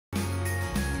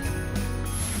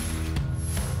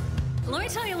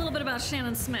tell you a little bit about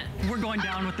Shannon Smith. We're going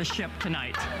down with the ship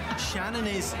tonight. Shannon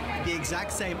is the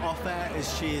exact same off air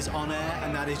as she is on air,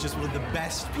 and that is just one of the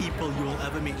best people you will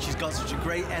ever meet. She's got such a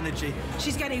great energy.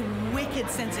 She's got a wicked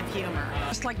sense of humor.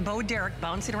 Just like Bo Derek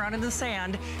bouncing around in the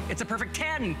sand, it's a perfect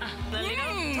 10. Too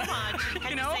much.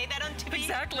 Can you say that on TV?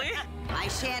 Exactly. Hi,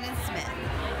 Shannon Smith.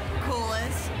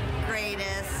 Coolest,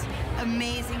 greatest,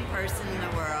 amazing person in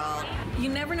the world. You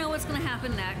never know what's going to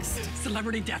happen next.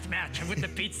 Celebrity death match with the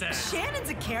pizza. Shannon's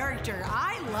a character.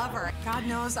 I love her. God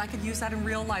knows I could use that in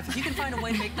real life. If you can find a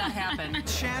way to make that happen.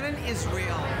 Shannon is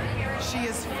real. She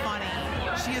is funny.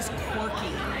 She is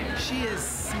quirky. She is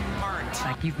smart.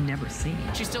 Like you've never seen.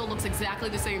 She still looks exactly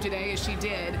the same today as she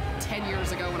did 10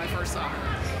 years ago when I first saw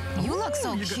her. You look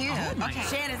so cute. Okay.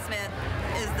 Shannon Smith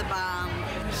is the bomb.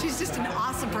 She's just an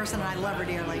awesome person, and I love her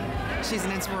dearly. She's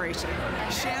an inspiration.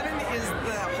 Shannon is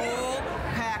the whole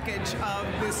package of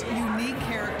this unique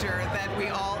character that we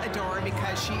all adore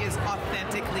because she is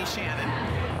authentically Shannon.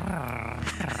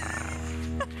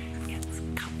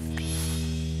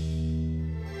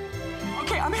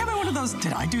 Okay, I'm having one of those.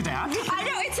 Did I do that? I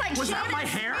know, it's like Was Shannon that my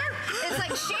hair? It's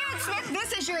like Shannon Smith,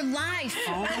 this is your life.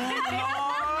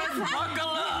 Oh, Lord, buckle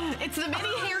up. It's the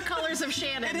many hair colors of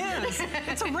Shannon. It is.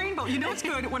 It's a rainbow. You know it's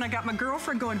good when I got my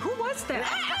girlfriend going, who was that?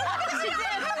 She did.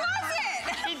 Who was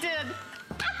it? He did.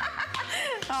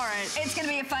 All right. It's going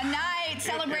to be a fun night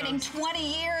celebrating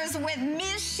 20 years with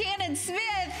Miss Shannon Smith.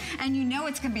 And you know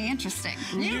it's going to be interesting.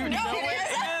 You know it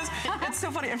is. It's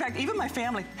so funny. In fact, even my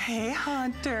family, hey,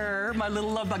 Hunter, my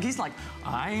little love bug, he's like,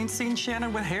 I ain't seen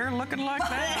Shannon with hair looking like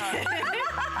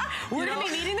that. We're going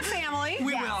to be meeting the family.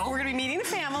 We will. We're going to be meeting the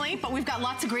family, but we've got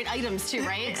lots of great items too,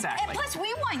 right? Exactly. And plus,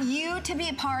 we want you to be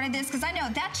a part of this because I know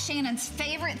that's Shannon's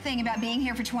favorite thing about being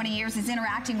here for 20 years is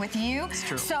interacting with you. It's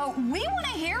true. So we want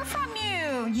to hear from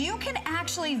you. You can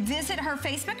actually visit her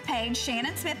Facebook page,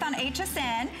 Shannon Smith on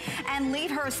HSN, and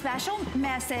leave her a special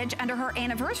message under her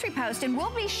anniversary post, and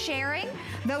we'll be sharing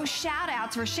those shout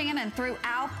outs for Shannon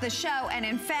throughout the show. And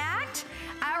in fact,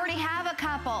 I already have a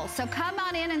couple, so come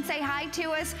on in and say hi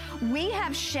to us. We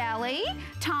have Shelly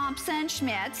Thompson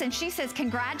Schmitz, and she says,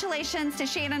 congratulations to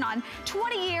Shannon on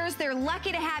 20 years. They're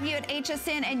lucky to have you at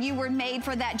HSN, and you were made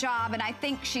for that job, and I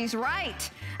think she's right.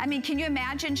 I mean, can you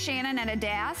imagine Shannon at a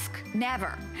desk?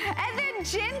 Never. And then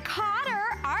Jen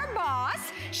Cotter, our boss,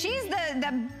 she's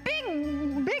the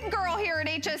big girl here at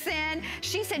HSN.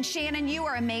 She said, Shannon, you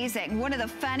are amazing. One of the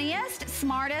funniest,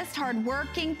 smartest,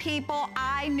 hardworking people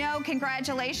I know.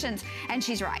 Congratulations. And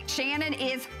she's right. Shannon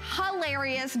is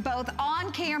hilarious, both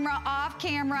on camera, off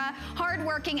camera,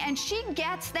 hardworking, and she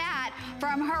gets that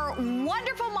from her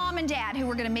wonderful mom and dad, who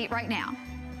we're going to meet right now.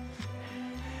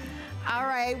 All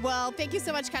right, well, thank you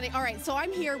so much, Connie. All right, so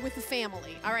I'm here with the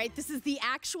family, all right? This is the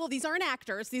actual, these aren't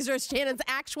actors, these are Shannon's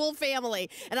actual family,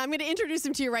 and I'm gonna introduce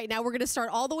them to you right now. We're gonna start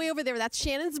all the way over there. That's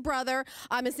Shannon's brother.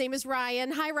 His name is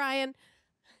Ryan. Hi, Ryan.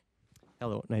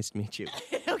 Hello, nice to meet you.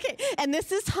 Okay, and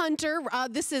this is Hunter.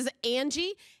 This is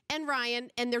Angie and Ryan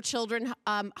and their children,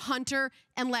 Hunter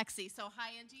and Lexi. So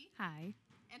hi, Angie. Hi.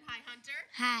 And hi, Hunter.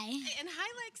 Hi. And hi,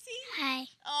 Lexi. Hi.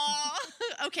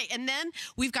 Oh, okay. And then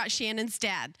we've got Shannon's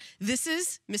dad. This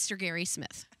is Mr. Gary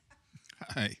Smith.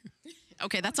 Hi.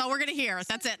 Okay, that's all we're going to hear.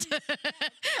 That's it.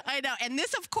 I know. And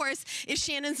this, of course, is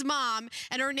Shannon's mom,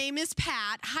 and her name is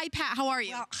Pat. Hi, Pat. How are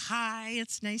you? Well, hi.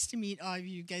 It's nice to meet all of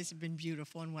you. You guys have been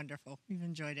beautiful and wonderful. We've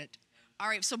enjoyed it. All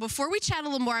right, so before we chat a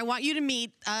little more, I want you to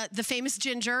meet the famous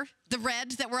Ginger, the red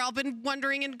that we're all been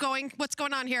wondering and going, what's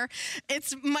going on here?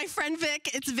 It's my friend Vic.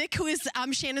 It's Vic, who is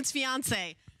Shannon's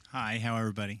fiance. Hi, how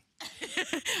everybody?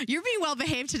 You're being well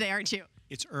behaved today, aren't you?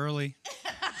 It's early.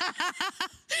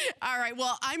 All right,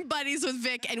 well, I'm buddies with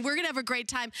Vic, and we're going to have a great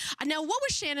time. Now, what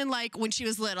was Shannon like when she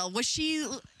was little? Was she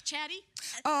chatty?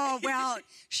 Oh, well,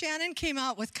 Shannon came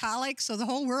out with colic, so the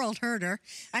whole world heard her.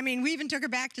 I mean, we even took her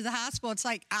back to the hospital. It's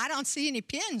like, I don't see any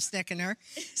pins sticking her.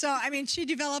 So, I mean, she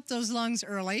developed those lungs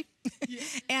early.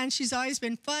 And she's always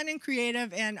been fun and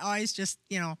creative and always just,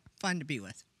 you know, fun to be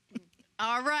with.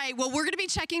 All right, well, we're going to be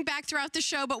checking back throughout the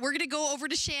show, but we're going to go over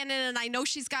to Shannon, and I know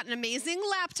she's got an amazing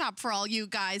laptop for all you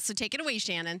guys, so take it away,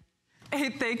 Shannon. Hey,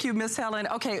 thank you, Miss Helen.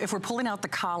 Okay, if we're pulling out the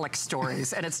colic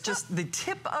stories, and it's just the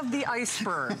tip of the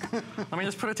iceberg. Let me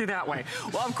just put it through that way.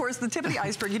 Well, of course, the tip of the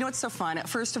iceberg, you know what's so fun?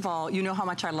 First of all, you know how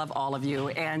much I love all of you,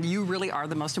 and you really are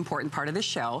the most important part of this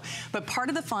show. But part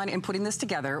of the fun in putting this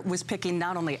together was picking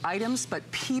not only items, but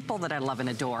people that I love and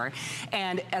adore.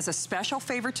 And as a special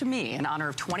favor to me, in honor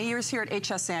of 20 years here at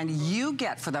HSN, you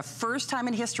get, for the first time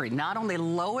in history, not only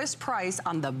lowest price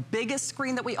on the biggest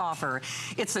screen that we offer,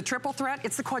 it's the triple threat,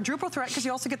 it's the quadruple threat correct, because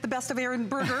you also get the best of Aaron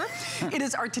Berger. It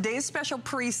is our today's special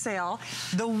pre-sale.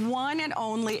 The one and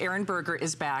only Aaron Berger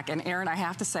is back. And Aaron, I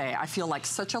have to say, I feel like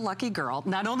such a lucky girl,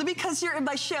 not only because you're in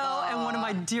my show and one of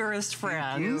my dearest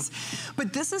friends,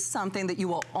 but this is something that you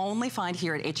will only find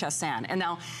here at HSN. And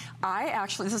now,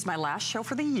 this is my last show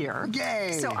for the year.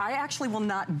 Yay! So I actually will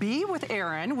not be with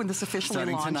Aaron when this officially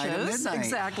Starting launches. tonight at midnight.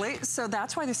 Exactly. So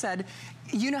that's why they said,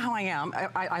 you know how I am.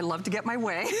 I love to get my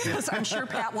way, as I'm sure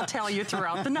Pat will tell you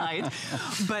throughout the night.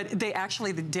 But they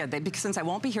actually did. Because since I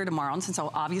won't be here tomorrow, and since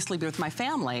I'll obviously be with my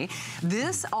family,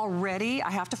 this already,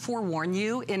 I have to forewarn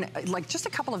you, in like just a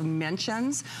couple of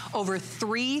mentions, over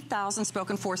 3,000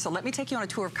 spoken for. So let me take you on a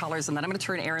tour of colors, and then I'm going to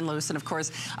turn Aaron loose. And of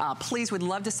course, please, would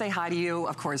love to say hi to you.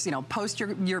 Of course, you know, post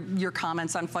your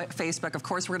comments on Facebook. Of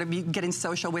course, we're going to be getting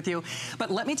social with you.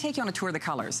 But let me take you on a tour of the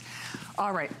colors.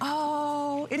 All right.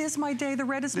 Oh, it is my day. The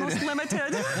red is most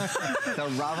limited.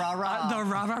 The rah-rah-rah. The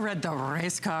rah-rah red, the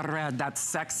race car red, that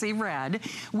sexy red.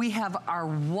 We have our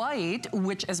white,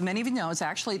 which as many of you know is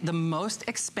actually the most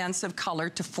expensive color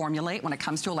to formulate when it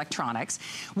comes to electronics.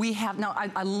 We have, now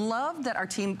I love that our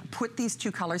team put these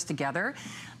two colors together.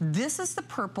 This is the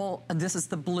purple, this is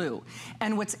the blue.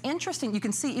 And what's interesting, you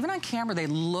can see even on camera, they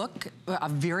look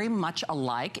very much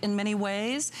alike in many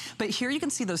ways, but here you can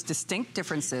see those distinct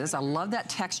differences. I love that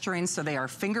texturing, so they are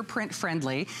fingerprint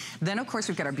friendly. Then of course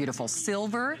we've got our beautiful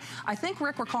silver. I think,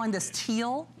 Rick, we're calling this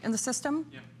teal in the system?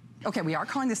 Yeah. Okay, we are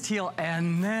calling this teal,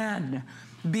 and then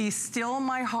Be Still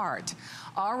My Heart.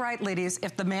 All right, ladies,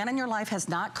 if the man in your life has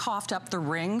not coughed up the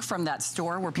ring from that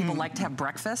store where people like to have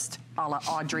breakfast, a la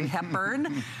Audrey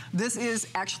Hepburn, this is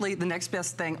actually the next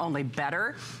best thing, only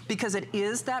better, because it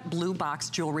is that blue box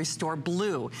jewelry store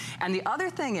blue. And the other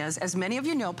thing is, as many of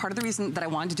you know, part of the reason that I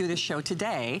wanted to do this show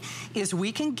today is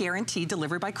we can guarantee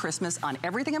delivery by Christmas on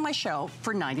everything in my show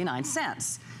for 99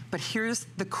 cents. But here's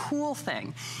the cool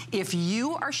thing. If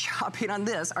you are shopping on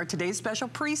this, our today's special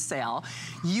pre-sale,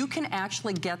 you can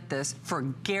actually get this for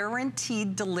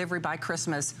guaranteed delivery by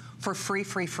Christmas for free.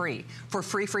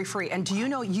 And do you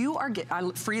know you are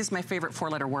free is my favorite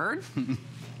four-letter word.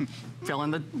 Fill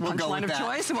in the punchline of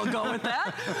choice, and we'll go with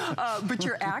that. But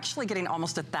you're actually getting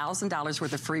almost $1,000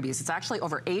 worth of freebies. It's actually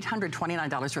over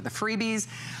 $829 worth of freebies.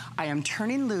 I am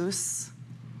turning loose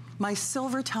my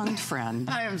silver-tongued friend.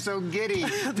 I am so giddy.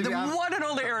 The one and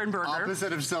only Aaron Berger.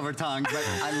 Opposite of silver-tongued, but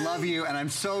I love you, and I'm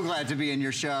so glad to be in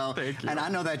your show. Thank you. And I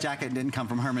know that jacket didn't come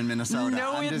from Herman, Minnesota.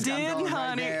 No, I'm it did, honey.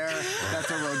 Right there. That's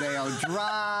a Rodeo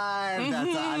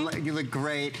Drive. You look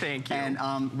great. Thank you. And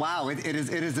wow, it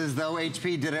is as though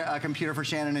HP did a computer for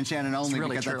Shannon and Shannon only.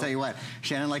 Really because true. I'll tell you what,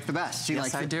 Shannon likes the best. She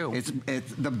likes I do. It's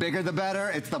the bigger the better.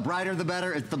 It's the brighter the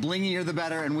better. It's the blingier the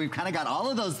better. And we've kind of got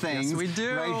all of those things. Yes, we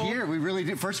do. Right here. We really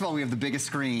do. First of all, we have the biggest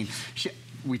screen.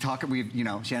 You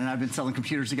know, Shannon and I have been selling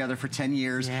computers together for 10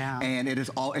 years, and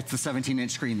it's the 17-inch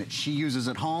screen that she uses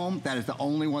at home. That is the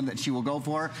only one that she will go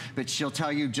for, but she'll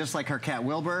tell you, just like her cat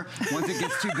Wilbur, once it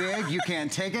gets too big, you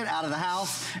can't take it out of the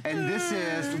house, and this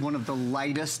is one of the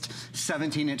lightest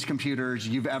 17-inch computers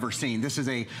you've ever seen. This is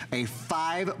a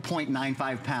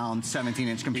 5.95 pound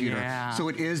 17-inch computer, so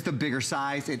it is the bigger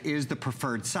size, it is the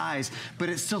preferred size, but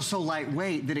it's still so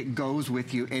lightweight that it goes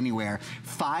with you anywhere.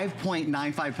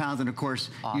 5.95 pounds, and of course,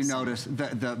 awesome. You notice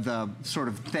the sort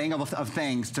of thing of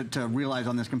things to realize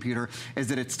on this computer is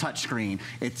that it's touchscreen.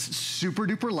 It's super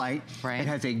duper light. Right. It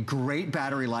has a great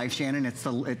battery life, Shannon.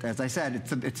 As I said,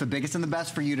 it's the biggest and the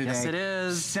best for you today. Yes, it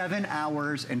is. 7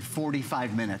 hours and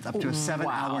 45 minutes, up to a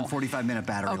 7-hour and 45-minute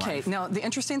battery life. Okay, now the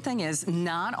interesting thing is,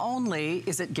 not only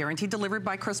is it guaranteed delivery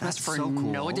by Christmas for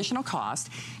no additional cost,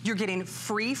 you're getting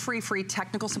free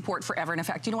technical support forever. And in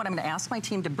fact, you know what? I'm going to ask my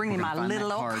team to bring me my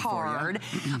little card.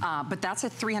 But that's a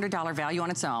 $300 value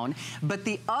on its own. But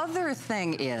the other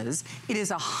thing is, it is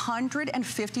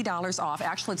 $150 off.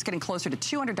 Actually, it's getting closer to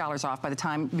 $200 off by the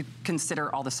time you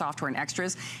consider all the software and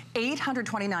extras.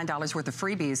 $829 worth of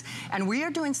freebies. And we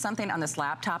are doing something on this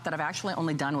laptop that I've actually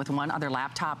only done with one other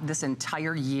laptop this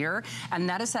entire year, and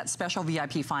that is that special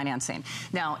VIP financing.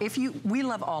 Now, we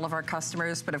love all of our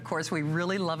customers, but of course, we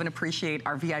really love and appreciate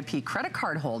our VIP credit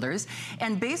card holders.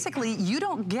 And basically, you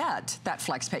don't get that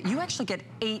flex pay. You actually get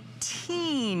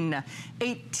 18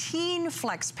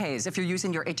 flex pays if you're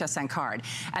using your HSN card.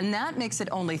 And that makes it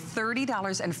only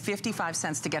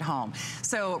 $30.55 to get home.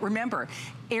 So remember,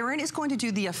 Aaron is going to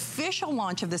do the official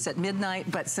launch of this at midnight,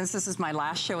 but since this is my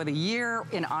last show of the year,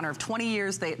 in honor of 20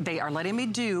 years, they are letting me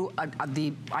do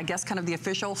I guess, kind of the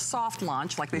official soft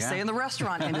launch, like they say in the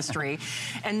restaurant industry.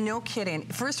 And no kidding,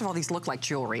 first of all, these look like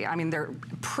jewelry. I mean, they're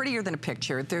prettier than a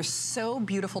picture. They're so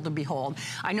beautiful to behold.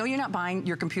 I know you're not buying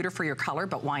your computer for your color,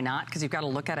 but why not? Because because you've got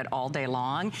to look at it all day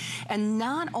long. And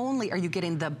not only are you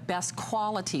getting the best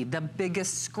quality, the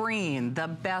biggest screen, the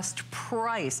best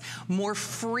price, more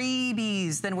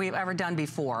freebies than we've ever done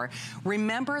before.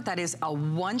 Remember, that is a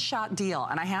one-shot deal.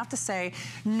 And I have to say,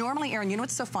 normally, Erin, you know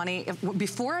what's so funny?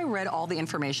 Before I read all the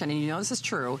information, and you know this is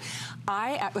true,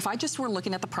 if I just were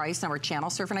looking at the price and I were channel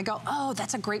surfing, I go, oh,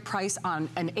 that's a great price on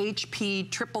an HP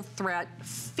triple threat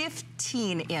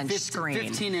 15-inch screen.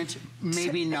 15-inch,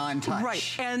 maybe non-touch.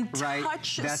 Right, and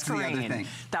touch That's screen. The other thing.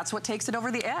 That's what takes it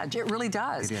over the edge. It really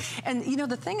does. It is. And you know,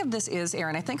 the thing of this is,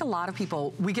 Erin, I think a lot of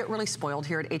people, we get really spoiled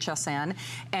here at HSN,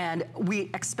 and we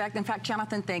expect, in fact,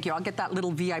 Jonathan, thank you. I'll get that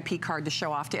little VIP card to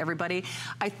show off to everybody.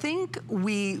 I think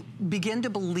we begin to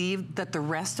believe that the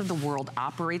rest of the world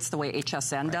operates the way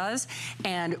HSN does,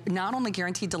 and not only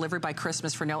guaranteed delivery by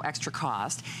Christmas for no extra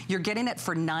cost, you're getting it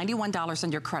for $91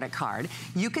 on your credit card.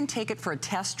 You can take it for a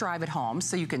test drive at home,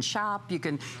 so you can shop, you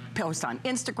can post on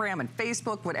Instagram and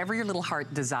Facebook, whatever your little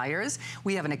heart desires.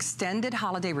 We have an extended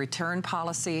holiday return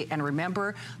policy, and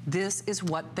remember, this is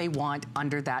what they want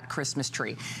under that Christmas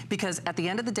tree. Because at the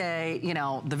end of the day, you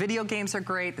know, the video games are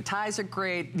great, the ties are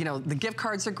great, you know, the gift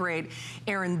cards are great.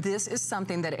 Erin, this is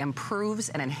something that improves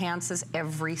and enhances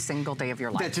every single day of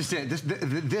your life. That's just it.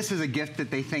 This is a gift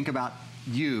that they think about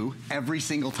you every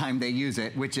single time they use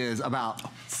it, which is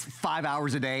about 5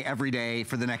 hours a day, every day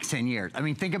for the next 10 years. I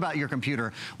mean, think about your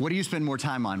computer. What do you spend more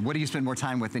time on? What do you spend more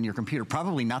time with than your computer?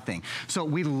 Probably nothing. So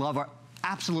we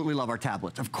absolutely love our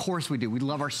tablets. Of course we do. We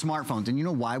love our smartphones. And you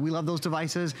know why we love those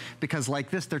devices? Because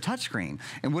like this, they're touchscreen.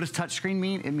 And what does touchscreen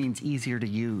mean? It means easier to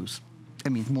use.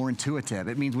 It means more intuitive.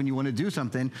 It means when you want to do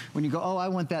something, when you go, oh, I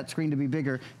want that screen to be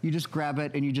bigger, you just grab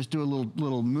it and you just do a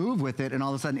little move with it, and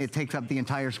all of a sudden it takes up the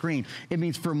entire screen. It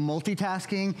means for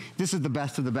multitasking, this is the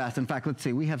best of the best. In fact, let's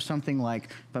see, we have something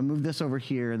like, if I move this over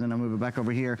here and then I move it back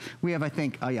over here, we have, I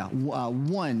think,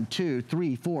 1, 2,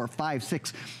 3, 4, 5,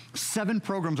 6, 7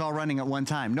 programs all running at one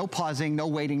time. No pausing, no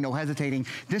waiting, no hesitating.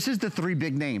 This is the 3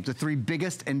 big names, the 3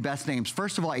 biggest and best names.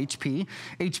 First of all, HP.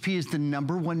 HP is the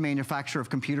 #1 manufacturer of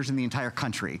computers in the entire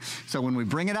country. So when we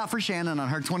bring it out for Shannon on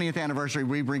her 20th anniversary,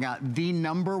 we bring out the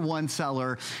 #1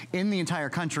 seller in the entire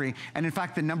country, and in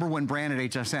fact, the #1 brand at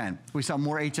HSN. We sell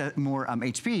more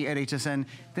HP at HSN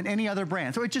than any other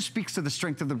brand. So it just speaks to the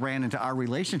strength of the brand and to our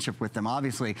relationship with them.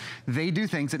 Obviously, they do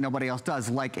things that nobody else does,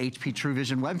 like HP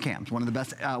TrueVision webcams, one of the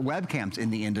best webcams in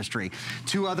the industry.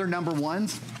 2 other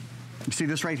 #1s. You see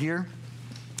this right here?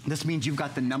 This means you've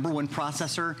got the #1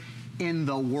 processor in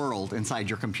the world inside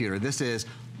your computer. This is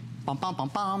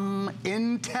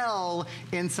Intel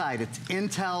inside. It's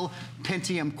Intel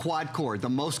Pentium quad core, the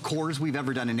most cores we've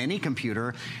ever done in any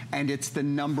computer, and it's the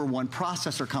 #1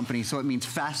 processor company, so it means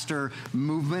faster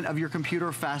movement of your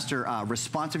computer, faster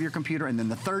response of your computer, and then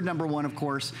the third #1, of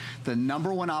course, the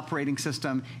 #1 operating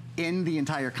system in the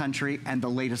entire country, and the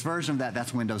latest version of that,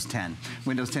 that's Windows 10.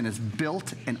 Windows 10 is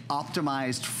built and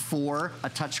optimized for a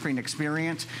touchscreen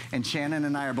experience, and Shannon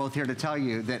and I are both here to tell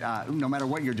you that no matter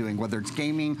what you're doing, whether it's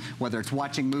gaming, whether it's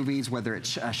watching movies, whether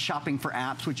it's shopping for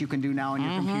apps, which you can do now on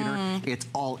your computer, it's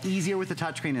all easier with the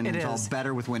touchscreen, and it's all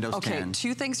better with Windows 10. Okay,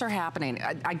 2 things are happening.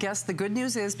 I guess the good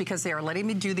news is, because they are letting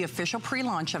me do the official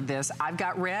pre-launch of this, I've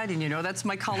got red, and you know that's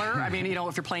my color. I mean, you know,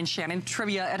 if you're playing Shannon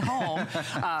trivia at home,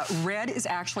 red is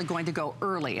actually going to go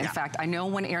early. In fact, I know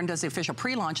when Erin does the official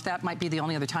pre-launch, that might be the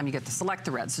only other time you get to select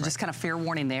the red. So just kind of fair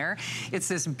warning there. It's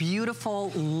this beautiful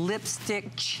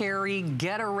lipstick, cherry,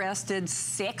 get arrested,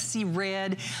 sexy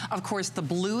red. Of course, the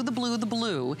blue,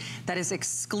 that is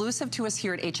exclusive to us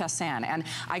here at HSN. And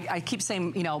I keep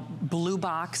saying, you know, blue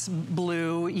box,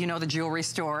 blue, you know, the jewelry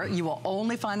store. You will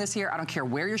only find this here. I don't care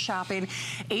where you're shopping.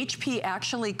 HP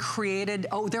actually created,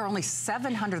 there are only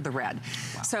 700 of the red.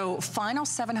 Wow. So final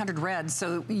 700 red.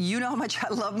 So you know how much I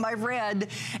love my red.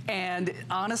 And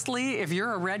honestly, if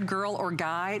you're a red girl or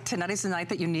guy, tonight is the night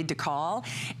that you need to call.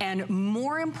 And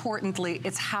more importantly,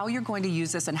 it's how you're going to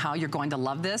use this and how you're going to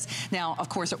love this. Now, of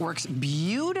course, it works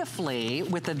beautifully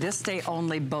with the This Day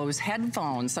Only Bose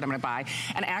headphones that I'm gonna buy.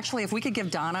 And actually, if we could give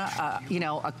Donna, you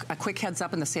know, a quick heads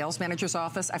up in the sales manager's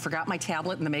office, I forgot my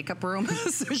tablet in the makeup room,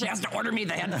 so she has to order me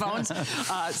the headphones.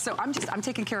 So I'm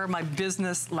taking care of my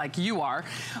business like you are.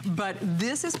 But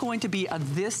this is going to be a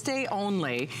This Day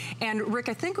Only. And Rick,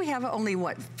 I think we have only,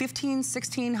 what,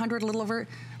 1,600, a little over?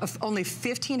 Only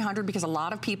 1,500, because a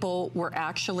lot of people were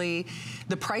actually,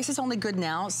 the price is only good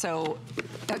now, so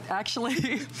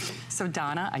actually, so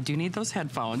Donna, I do need those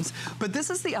headphones. But this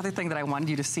is the other thing that I wanted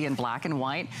you to see in black and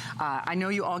white. I know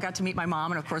you all got to meet my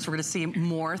mom, and of course we're gonna see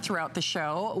more throughout the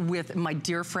show with my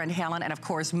dear friend Helen, and of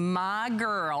course my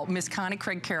girl, Miss Connie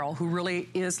Craig-Carroll, who really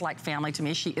is like family to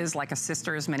me. She is like a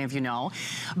sister, as many of you know.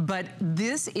 But this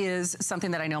this is something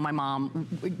that I know my mom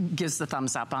gives the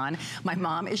thumbs up on. My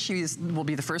mom, will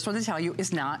be the first one to tell you,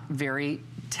 is not very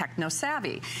techno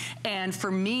savvy. And for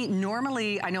me,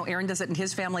 normally, I know Aaron does it in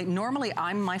his family, normally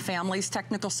I'm my family's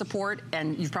technical support,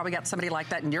 and you've probably got somebody like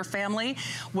that in your family.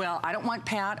 Well, I don't want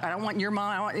Pat, I don't want your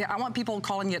mom, I want people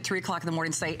calling you at 3 o'clock in the morning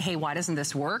and say, hey, why doesn't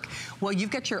this work? Well,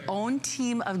 you've got your own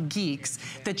team of geeks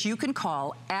that you can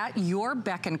call at your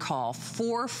beck and call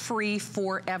for free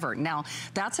forever. Now,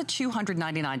 that's a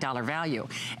 $299 value,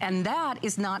 and that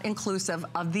is not inclusive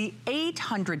of the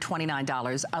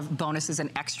 $829 of bonuses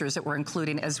and extras that we're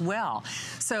including as well.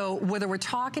 So whether we're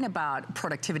talking about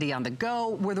productivity on the go,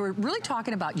 whether we're really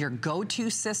talking about your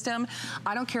go-to system,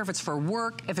 I don't care if it's for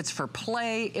work, if it's for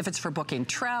play, if it's for booking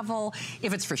travel,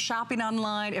 if it's for shopping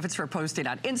online, if it's for posting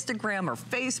on Instagram or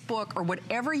Facebook or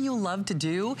whatever you love to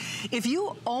do, if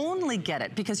you only get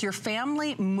it because your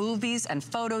family movies and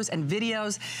photos and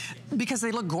videos, because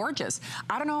they look gorgeous.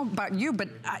 I don't know about you, but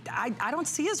I don't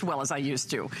see as well as I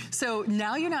used to. So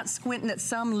now you're not squinting at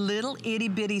some little itty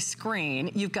bitty screen.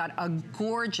 You've got a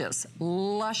gorgeous,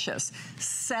 luscious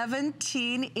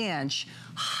 17-inch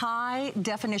high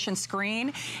definition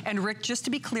screen. And Rick, just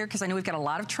to be clear, because I know we've got a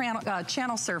lot of channel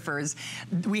surfers,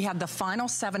 we have the final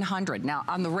 700 now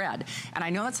on the red. And I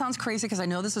know that sounds crazy because I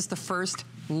know this is the first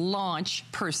launch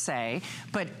per se,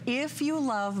 but if you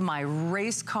love my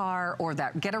race car or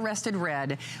that Get Arrested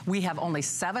red, we have only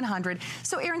 700.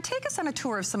 So Aaron, take us on a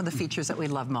tour of some of the features that we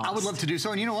love most. I would love to do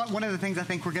so. And you know what? One of the things I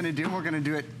think we're going to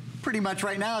do it pretty much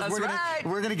right now.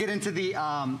 We're gonna get into the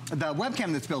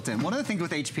webcam that's built in. One of the things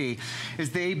with HP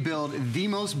is they build the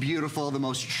most beautiful, the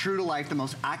most true to life, the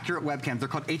most accurate webcams. They're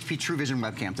called HP True Vision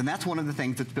webcams, and that's one of the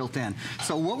things that's built in.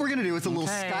 So what we're gonna do is a little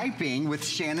Skyping with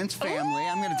Shannon's family.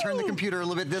 I'm gonna turn the computer a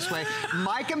little bit this way.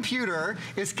 My computer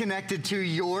is connected to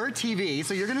your TV,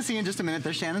 so you're gonna see in just a minute,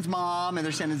 there's Shannon's mom and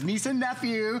there's Shannon's niece and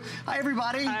nephew. Hi,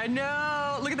 everybody. I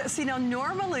know, look at that. See, now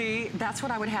normally that's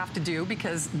what I would have to do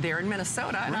because they're in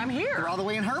Minnesota and I'm here. They're all the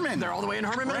way in Herman. They're all the way in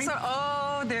Herman, Minnesota.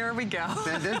 Oh, there we go.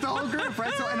 There's the whole group,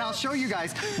 right? So, and I'll show you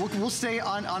guys. We'll stay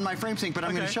on my frame sync, but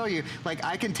I'm going to show you. Like,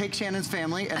 I can take Shannon's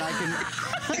family and I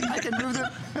can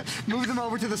move them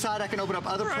over to the side. I can open up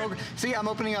other programs. See, I'm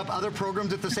opening up other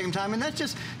programs at the same time, and that's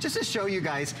just to show you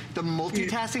guys the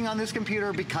multitasking on this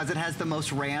computer because it has the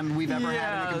most RAM we've ever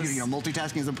had in a computer. You know,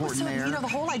 multitasking is important there. You know, the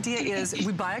whole idea is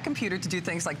we buy a computer to do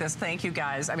things like this. Thank you,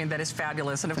 guys. I mean, that is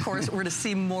fabulous. And of course, we're going to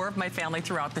see more of my family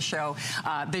throughout the show.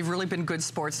 They've really been good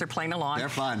sports. They're playing along. They're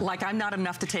fun. Like I'm not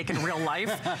enough to take in real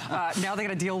life. Now they got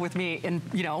to deal with me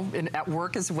at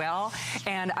work as well.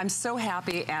 And I'm so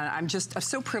happy, and I'm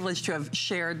so privileged to have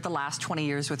shared the last 20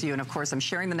 years with you. And of course, I'm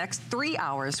sharing the next 3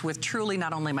 hours with truly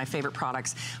not only my favorite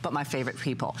products, but my favorite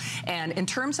people. And in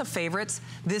terms of favorites,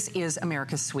 this is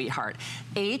America's sweetheart.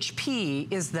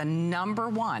 HP is the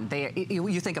 #1.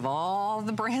 You think of all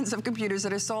the brands of computers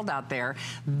that are sold out there,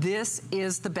 this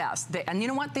is the best. And you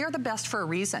know what? They're the best for a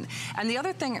reason. And the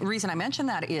other reason I mention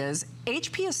that is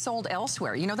HP is sold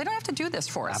elsewhere. You know, they don't have to do this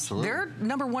for us. Absolutely. They're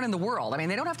 #1 in the world. I mean,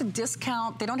 they don't have to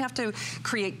discount. They don't have to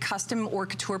create custom or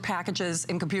couture packages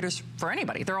in computers for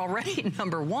anybody. They're already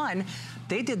 #1.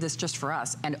 They did this just for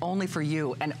us and only for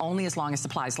you and only as long as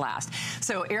supplies last.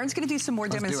 So Aaron's going to do some more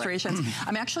demonstrations.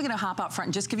 I'm actually going to hop out front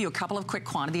and just give you a couple of quick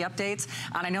quantity updates.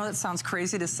 And I know that sounds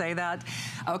crazy to say that.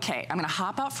 Okay, I'm going to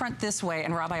hop out front this way.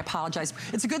 And Rob, I apologize.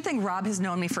 It's a good thing Rob has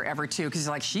known me forever too, because he's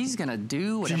like, she's going to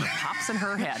do whatever pops in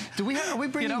her head. Are we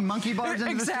bringing monkey bars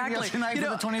into the studio tonight for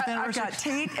the 20th anniversary? I've got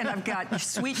Tate and I've got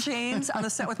Sweet James on the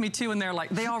set with me too, and they're like,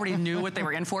 they already knew what they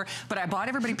were in for. But I bought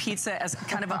everybody pizza as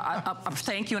kind of a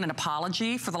thank you and an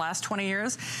apology for the last 20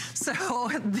 years. So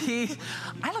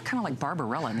I look kind of like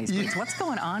Barbarella in these boots. What's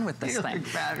going on with this thing?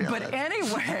 But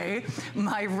anyway,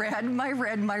 my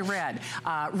red.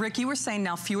 Rick, you were saying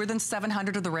now fewer than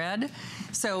 700 of the red.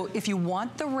 So if you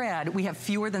want the red, we have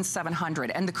fewer than 700.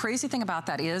 And the crazy thing about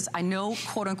that is, I know,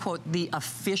 quote unquote, the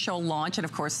official launch, and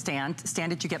of course, Stan,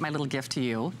 did you get my little gift to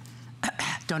you?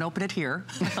 Don't open it here.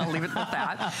 I'll leave it with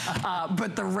that.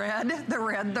 But the red,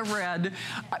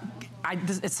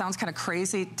 it sounds kind of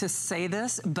crazy to say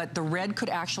this, but the red could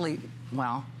actually,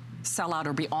 well, sell out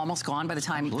or be almost gone by the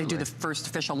time they do the first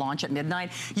official launch at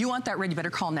midnight. You want that red, you better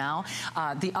call now.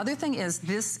 The other thing is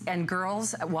this, and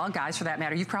girls, well, guys for that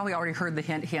matter, you've probably already heard the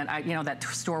hint, you know, that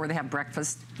store where they have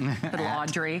breakfast, little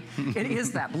Audrey. It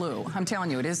is that blue. I'm telling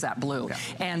you, it is that blue. Yeah.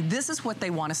 And this is what they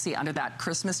want to see under that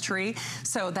Christmas tree.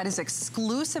 So that is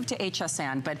exclusive to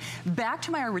HSN. But back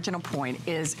to my original point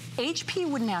is HP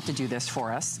wouldn't have to do this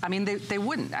for us. I mean, they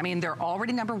wouldn't. I mean, they're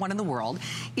already #1 in the world.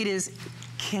 It is,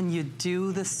 can you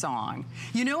do the song?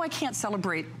 You know I can't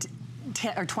celebrate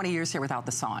 10 or 20 years here without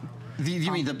the song.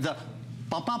 You mean the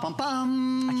Bum, bum, bum,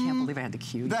 bum. I can't believe I had to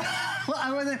cue you.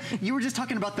 Well, you were just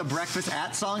talking about the Breakfast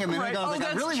at song a minute ago. I was like,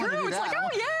 I really want to do that. It's like,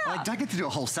 oh, yeah. Like, do I get to do a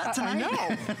whole set tonight? I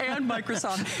know. And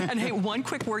Microsoft. And hey, one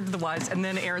quick word to the wives, and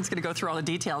then Aaron's going to go through all the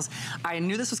details. I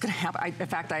knew this was going to happen. In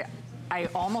fact, I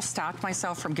almost stopped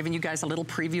myself from giving you guys a little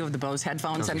preview of the Bose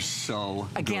headphones. Those are so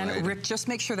again, good. Rick, just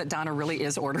make sure that Donna really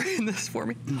is ordering this for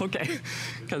me, okay?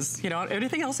 Because, you know,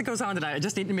 anything else that goes on tonight, I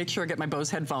just need to make sure I get my Bose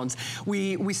headphones.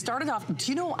 We started off,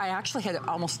 do you know, I actually had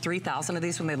almost 3,000 of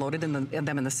these when they loaded them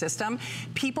in the system.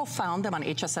 People found them on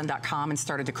hsn.com and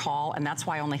started to call, and that's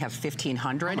why I only have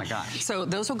 1,500. Oh my gosh. So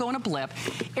those will go in a blip.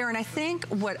 Aaron, I think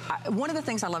one of the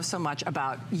things I love so much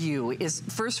about you is,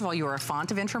 first of all, you are a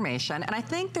font of information, and I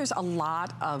think there's a lot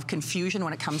of confusion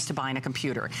when it comes to buying a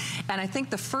computer. And I think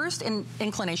the first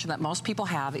inclination that most people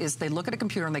have is they look at a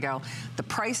computer and they go, the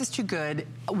price is too good,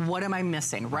 what am I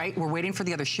missing, right? We're waiting for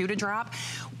the other shoe to drop.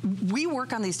 We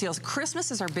work on these deals. Christmas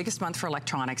is our biggest month for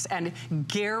electronics, and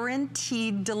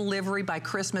guaranteed delivery by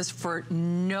Christmas for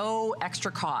no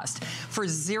extra cost, for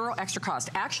 0 extra cost.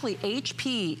 Actually,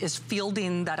 HP is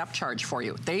fielding that upcharge for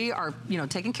you. They are, you know,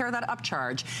 taking care of that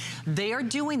upcharge. They are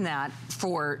doing that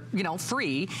for, you know,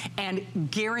 free and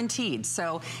guaranteed.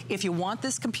 So if you want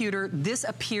this computer, this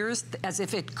appears as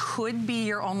if it could be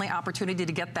your only opportunity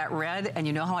to get that red, and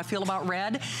you know how I feel about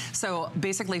red. So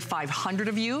basically 500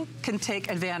 of you can take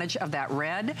advantage of that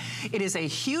red. It is a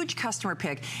huge customer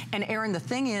pick. And Aaron, the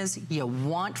thing is, you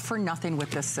want for nothing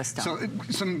with this system. So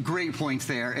some great points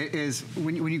there is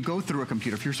when you go through a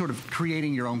computer, if you're sort of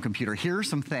creating your own computer, here are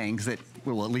some things that,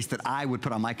 well, at least that I would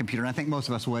put on my computer, and I think most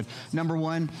of us would. Number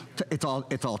one, it's all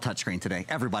touchscreen today.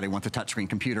 Everybody wants a touchscreen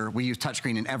computer. We use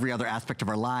touchscreen in every other aspect of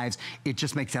our lives. It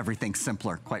just makes everything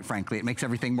simpler, quite frankly. It makes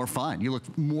everything more fun. You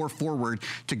look more forward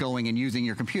to going and using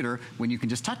your computer when you can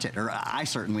just touch it, or I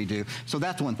certainly do. So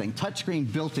that's one thing,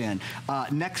 touchscreen built in.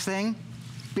 Next thing,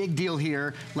 big deal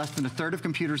here, less than a third of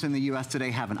computers in the US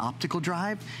today have an optical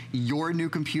drive. Your new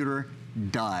computer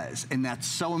does, and that's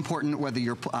so important, whether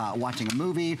you're watching a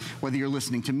movie, whether you're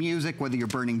listening to music, whether you're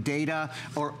burning data,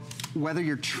 or whether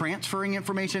you're transferring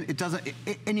information. It doesn't,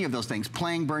 any of those things,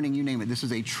 playing, burning, you name it. This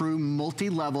is a true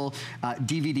multi-level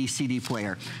DVD CD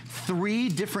player. 3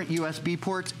 different USB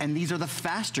ports, and these are the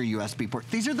faster USB ports.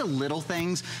 These are the little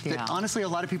things that honestly a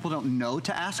lot of people don't know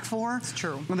to ask for. It's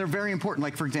true. And they're very important.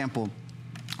 Like, for example,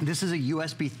 this is a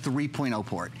USB 3.0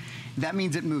 port. That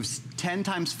means it moves 10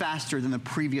 times faster than the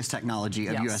previous technology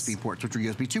of USB ports, which are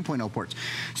USB 2.0 ports.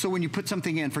 So when you put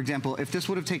something in, for example, if this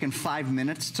would have taken 5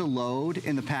 minutes to load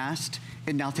in the past,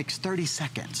 it now takes 30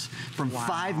 seconds. From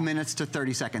 5 minutes to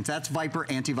 30 seconds. That's Viper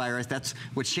antivirus. That's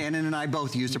what Shannon and I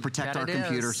both use to protect our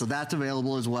computer. So that's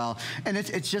available as well. And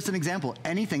it's just an example.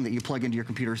 Anything that you plug into your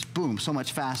computer is, boom, so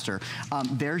much faster.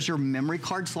 There's your memory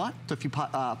card slot. So if you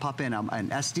pop in an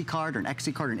SD card or an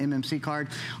XD card or an MMC card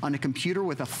on a computer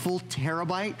with a full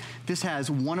terabyte, this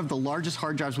has one of the largest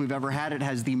hard drives we've ever had. It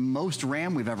has the most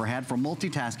RAM we've ever had for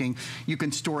multitasking. You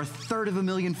can store 1/3 of a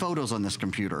million photos on this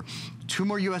computer. 2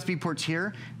 more USB ports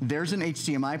here. There's an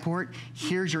HDMI port.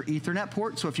 Here's your Ethernet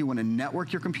port. So if you want to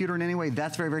network your computer in any way,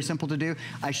 that's very, very simple to do.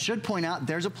 I should point out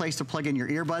there's a place to plug in your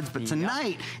earbuds, but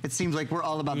tonight it seems like we're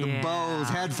all about the Bose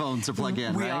headphones to plug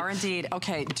in, We are indeed.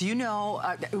 Okay, do you know,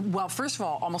 well, first of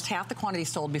all, almost half the quantity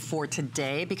sold before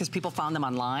today because people found them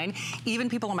online. Even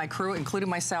people on my crew, including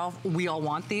myself, we all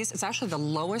want these. It's actually the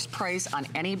lowest price on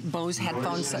any Bose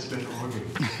headphones.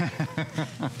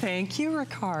 Thank you,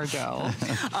 Ricardo.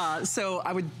 So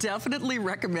I would definitely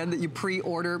recommend that you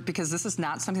pre-order because this is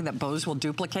not something that Bose will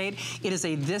duplicate. It is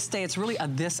a this day, it's really a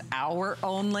this hour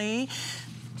only.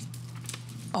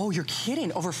 Oh, you're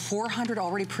kidding. Over 400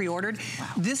 already pre-ordered. Wow.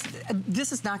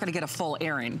 This is not gonna get a full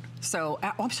airing. So,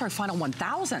 oh, I'm sorry, final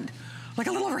 1,000. Like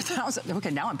a little over 1,000.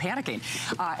 Okay, now I'm panicking.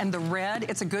 And the red,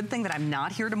 it's a good thing that I'm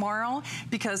not here tomorrow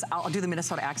because I'll do the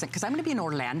Minnesota accent because I'm gonna be in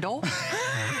Orlando.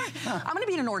 I'm gonna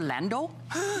be in Orlando.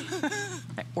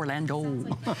 Orlando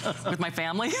with my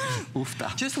family.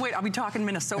 Just wait, I'll be talking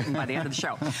Minnesotan by the end of the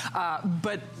show.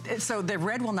 But so the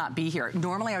red will not be here.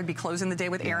 Normally I would be closing the day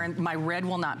with Aaron. My red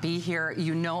will not be here.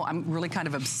 You know I'm really kind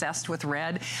of obsessed with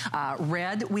red.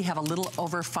 Red, we have a little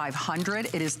over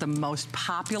 500. It is the most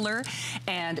popular,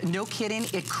 and no kidding,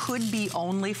 it could be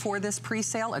only for this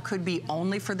pre-sale. It could be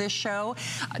only for this show.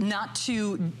 Not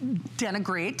to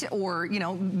denigrate or, you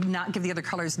know, not give the other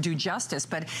colors due justice.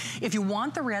 But if you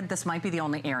want the red, this might be the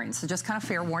only airing. So just kind of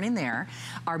fair warning there.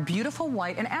 Our beautiful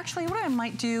white, and actually what I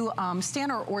might do,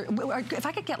 Stan, or if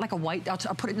I could get like a white,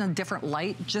 I'll put it in a different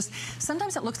light. Just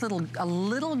sometimes it looks a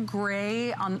little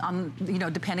gray on you know,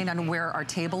 depending on where our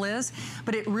table is,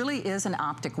 but it really is an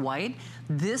optic white.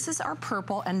 This is our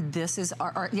purple, and this is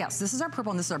our yes, this is our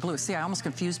purple, and this is our blue. See, I almost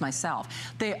confused myself.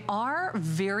 They are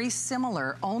very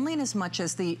similar, only in as much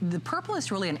as the purple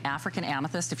is really an African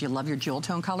amethyst, if you love your jewel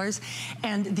tone colors,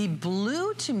 and the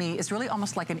blue to me is really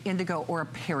almost like an indigo or a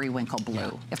periwinkle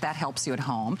blue, if that helps you at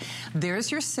home.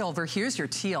 There's your silver, here's your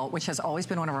teal, which has always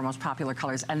been one of our most popular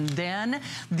colors, and then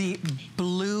the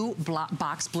blue,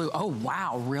 box blue. Oh,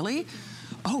 wow, really?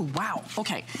 Oh, wow.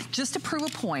 Okay, just to prove a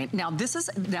point, now this is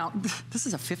a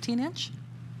 15-inch?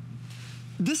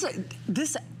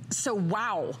 So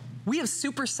wow. We have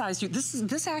supersized you.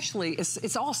 This actually is,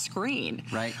 it's all screen.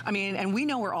 Right. I mean, and we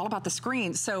know we're all about the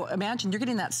screen. So imagine you're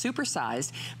getting that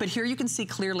supersized, but here you can see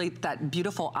clearly that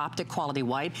beautiful optic quality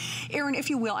white. Erin,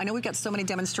 if you will, I know we've got so many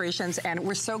demonstrations and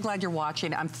we're so glad you're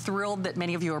watching. I'm thrilled that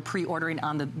many of you are pre-ordering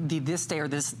on the this day or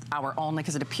this hour only,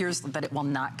 because it appears that it will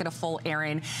not get a full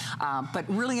airing. But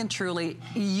really and truly,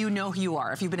 you know who you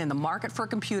are. If you've been in the market for a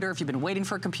computer, if you've been waiting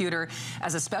for a computer,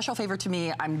 as a special favor to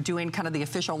me, I'm doing kind of the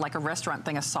official, like a restaurant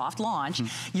thing, a soft launch.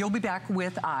 You'll be back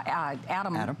with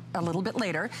Adam a little bit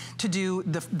later to do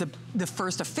the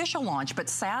first official launch, but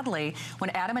sadly, when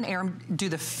Adam and Erin do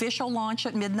the official launch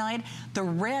at midnight, the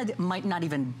red might not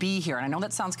even be here. And I know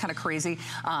that sounds kind of crazy.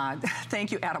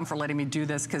 Thank you, Adam, for letting me do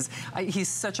this, because he's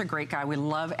such a great guy. We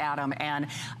love Adam. And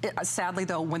sadly,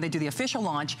 though, when they do the official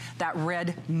launch, that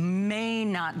red may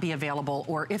not be available,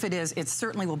 or if it is, it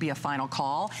certainly will be a final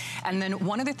call. And then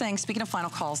one other thing, speaking of final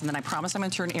calls, and then I promise I'm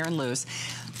going to turn Erin loose.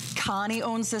 Connie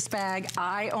owns this bag.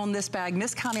 I own this bag.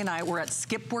 Miss Connie and I were at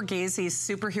Skip Borghesi's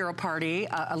superhero party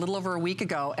a little over a week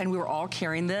ago, and we were all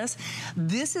carrying this.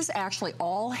 This is actually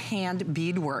all hand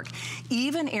beadwork.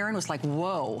 Even Erin was like,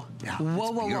 whoa. Yeah,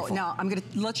 whoa. Now, I'm going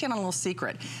to let you in on a little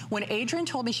secret. When Adrienne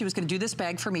told me she was going to do this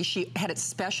bag for me, she had it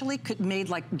specially made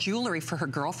like jewelry for her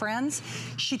girlfriends.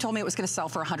 She told me it was going to sell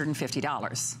for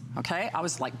 $150. Okay? I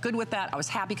was like, good with that. I was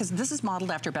happy, because this is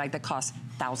modeled after a bag that costs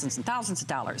thousands and thousands of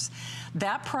dollars.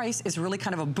 That price is really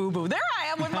kind of a boo-boo. There I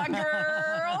am with my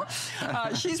girl.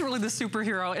 She's really the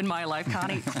superhero in my life.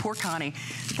 Connie, poor Connie.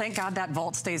 Thank God that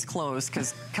vault stays closed,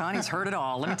 because Connie's heard it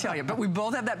all, let me tell you. But we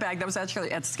both have that bag. That was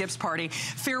actually at Skip's party.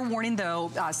 Fair warning,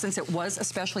 though, since it was a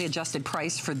specially adjusted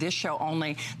price for this show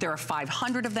only, there are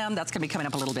 500 of them. That's going to be coming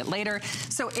up a little bit later.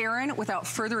 So, Erin, without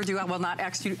further ado, I will not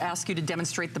ask you to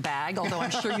demonstrate the bag, although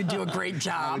I'm sure you'd do a great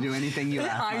job. I would do anything you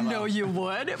ask. I know you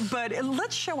would. But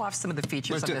let's show off some of the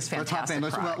features of this fantastic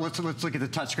product. Let's look at the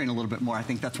touchscreen a little bit more. I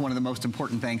think that's one of the most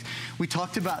important things. We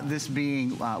talked about this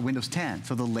being Windows 10,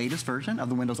 so the latest version of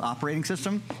the Windows operating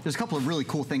system. There's a couple of really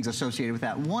cool things associated with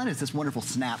that. One is this wonderful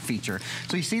snap feature.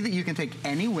 So you see that you can take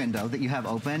any window that you have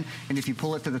open, and if you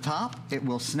pull it to the top, it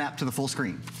will snap to the full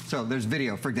screen. So there's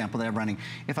video, for example, that I'm running.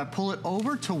 If I pull it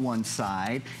over to one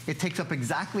side, it takes up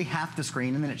exactly half the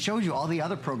screen, and then it shows you all the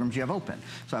other programs you have open.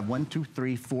 So I have 1, 2,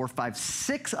 3, 4, 5,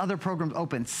 6 other programs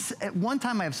open. At one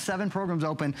time, I have 7 programs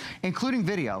open, including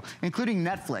video, including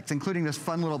Netflix, including this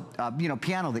fun little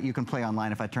piano that you can play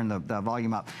online if I turn the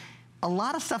volume up. A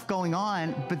lot of stuff going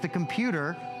on, but the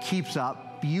computer keeps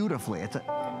up beautifully. It's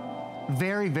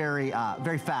very, very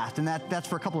fast, and that's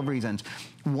for a couple of reasons.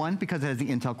 One, because it has the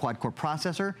Intel quad-core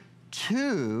processor.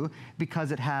 2,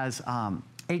 because it has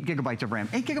 8 gigabytes of RAM.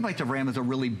 8 gigabytes of RAM is a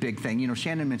really big thing. You know,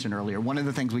 Shannon mentioned earlier, one of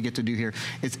the things we get to do here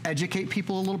is educate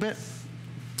people a little bit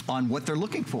on what they're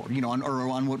looking for, you know, or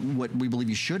on what we believe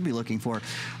you should be looking for.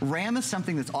 RAM is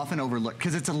something that's often overlooked,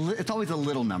 because it's always a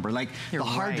little number. Like the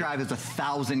hard drive is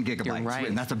 1,000 gigabytes,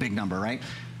 and that's a big number, right?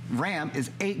 RAM is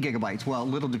 8 gigabytes. Well,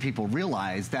 little do people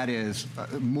realize that is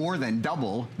more than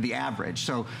double the average.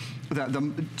 So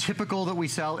the typical that we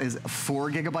sell is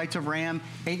 4 gigabytes of RAM.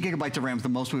 8 gigabytes of RAM is the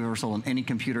most we've ever sold on any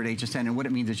computer at HSN. And what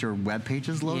it means is your web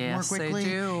pages load more quickly. They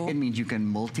do. It means you can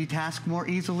multitask more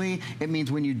easily. It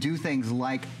means when you do things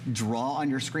like draw on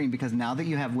your screen, because now that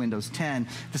you have Windows 10,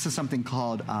 this is something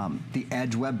called the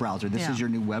Edge web browser. This is your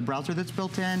new web browser that's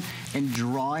built in, and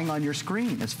drawing on your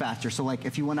screen is faster. So like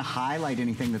if you want to highlight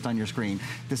anything that's on your screen,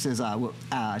 this is what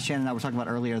Shannon and I were talking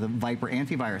about earlier, the Viper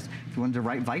antivirus. If you wanted to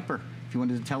write Viper if you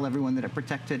wanted to tell everyone that it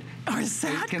protected 8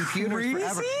 computers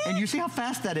forever. And you see how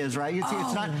fast that is, right? You see,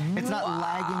 it's not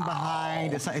lagging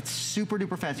behind. It's super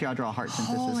duper fast. Here, I'll draw a heart since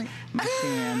this is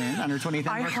Shannon, under 20th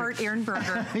I heart Aaron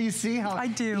Berger. You see how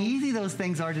easy those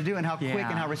things are to do and how quick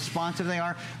and how responsive they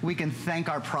are. We can thank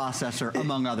our processor,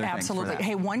 among other things. Absolutely.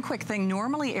 Hey, one quick thing.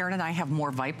 Normally, Aaron and I have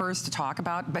more Vipers to talk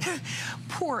about, but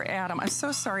poor Adam. I'm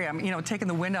so sorry. I'm, taking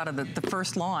the wind out of the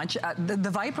first launch.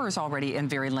 The Viper is already in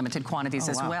very limited quantities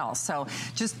as well. So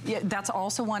just, that's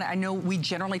also one. I know we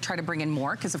generally try to bring in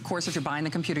more because, of course, if you're buying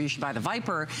the computer, you should buy the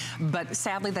Viper. But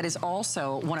sadly, that is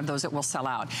also one of those that will sell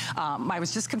out. I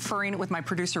was just conferring with my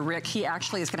producer, Rick. He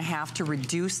actually is going to have to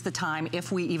reduce the time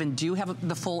if we even do have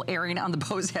the full airing on the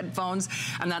Bose headphones.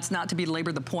 And that's not to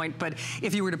belabor the point, but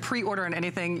if you were to pre-order on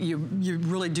anything, you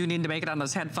really do need to make it on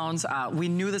those headphones. We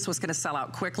knew this was going to sell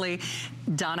out quickly.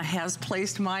 Donna has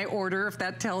placed my order, if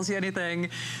that tells you anything.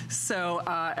 So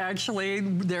actually,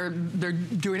 they're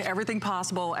doing everything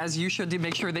possible, as you should, to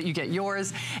make sure that you get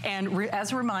yours. And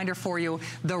as a reminder for you,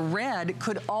 the red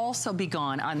could also be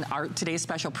gone on our today's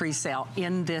special pre-sale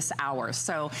in this hour.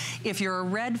 So if you're a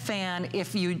red fan,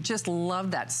 if you just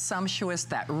love that sumptuous,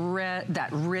 that red, that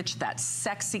rich, that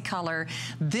sexy color,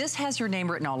 this has your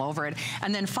name written all over it.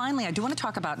 And then finally, I do want to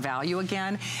talk about value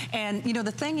again. And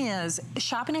the thing is,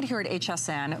 shopping it here at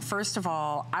HSN, first of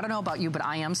all, I don't know about you, but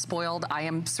I am spoiled. I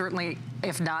am certainly,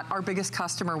 if not our biggest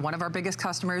customer, one of our biggest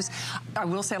customers. I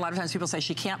will say a lot of times people say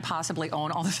she can't possibly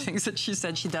own all the things that she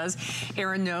said she does.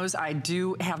 Aaron knows I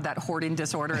do have that hoarding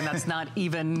disorder, and that's not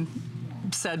even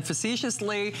said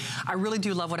facetiously. I really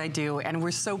do love what I do, and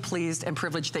we're so pleased and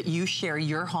privileged that you share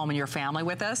your home and your family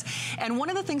with us. And one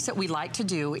of the things that we like to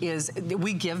do is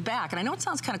we give back. And I know it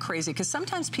sounds kind of crazy because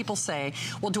sometimes people say,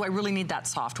 well, do I really need that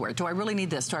software? Do I really need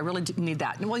this? Do I really need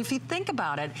that? And well, if you think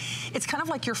about it, it's kind of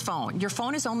like your phone. Your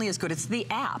phone is only as good as the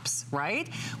apps, right?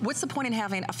 What's the point in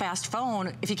having a fast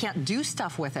phone if you can't do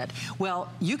stuff with it?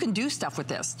 Well, you can do stuff with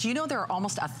this. Do you know there are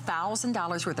almost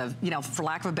 $1,000 worth of, for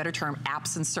lack of a better term,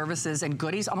 apps and services and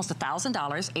goodies, almost $1,000,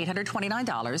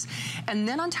 $829. And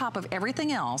then on top of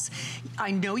everything else,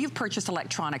 I know you've purchased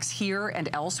electronics here and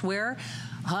elsewhere.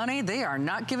 Honey, they are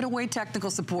not giving away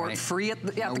technical support free at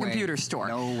the computer store.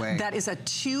 No way. That is a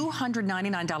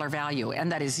 $299 value,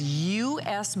 and that is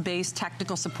US-based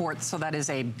technical support, so that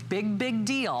is a big, big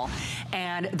deal.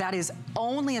 And that is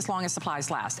only as long as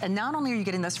supplies last. And not only are you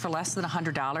getting this for less than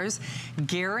 $100,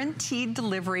 guaranteed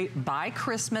delivery by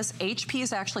Christmas. HP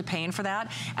is actually paying for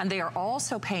that, and they are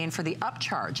also paying for the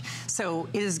upcharge. So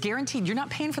it is guaranteed. You're not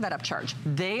paying for that upcharge.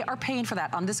 They are paying for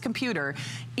that on this computer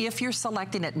if you're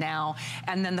selecting it now.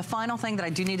 And then the final thing that I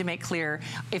do need to make clear,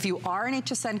 if you are an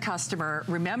HSN customer,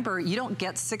 remember you don't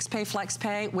get 6-pay flex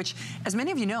pay, which, as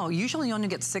many of you know, usually you only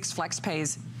get 6 flex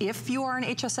pays if you are an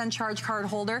HSN charge card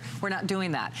holder. We're not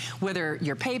doing that. Whether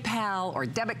you're PayPal or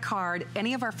debit card,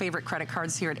 any of our favorite credit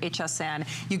cards here at HSN,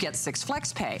 you get 6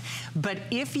 flex pay. But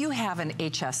if you have an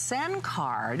HSN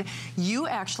card, you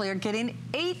actually are getting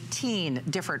 18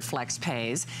 different flex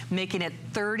pays, making it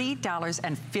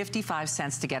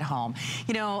 $30.55 to get home.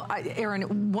 Aaron,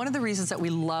 one of the reasons that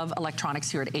we love electronics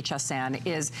here at HSN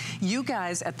is you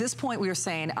guys, at this point, we were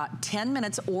saying 10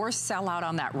 minutes or sell out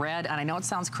on that red. And I know it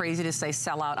sounds crazy to say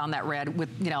sell out on that red with,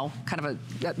 kind of a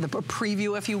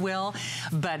preview, if you will.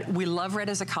 But we love red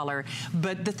as a color.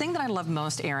 But the thing that I love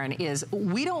most, Aaron, is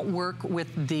we don't work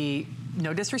with the,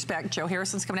 no disrespect, Joe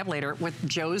Harrison's coming up later, with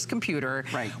Joe's computer.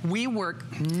 Right. We work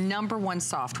 #1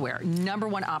 software,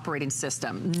 #1 operating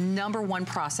system, #1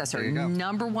 processor,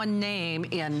 #1 name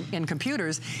in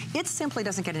computers. It simply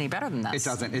doesn't get any better than this. It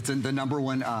doesn't. It's the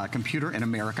 #1 computer in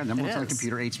America, #1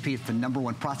 computer, HP. It's the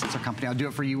 #1 processor company. I'll do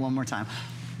it for you one more time.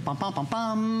 Bum, bum, bum,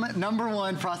 bum.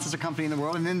 #1 processor company in the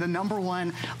world, and then the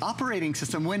 #1 operating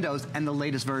system, Windows, and the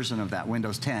latest version of that,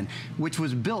 Windows 10, which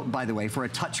was built, by the way, for a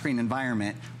touchscreen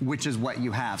environment, which is what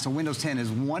you have. So Windows 10 is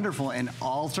wonderful in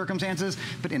all circumstances,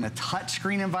 but in a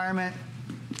touchscreen environment,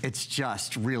 it's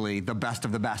just really the best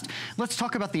of the best. Let's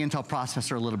talk about the Intel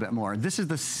processor a little bit more. This is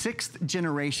the 6th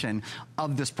generation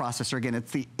of this processor. Again,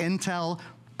 it's the Intel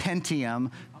Pentium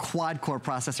quad-core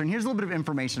processor, and here's a little bit of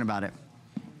information about it.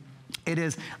 It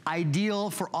is ideal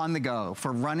for on the go,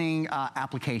 for running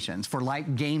applications, for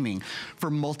light gaming, for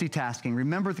multitasking.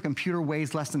 Remember, the computer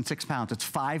weighs less than 6 pounds. It's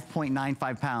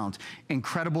 5.95 pounds.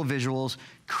 Incredible visuals,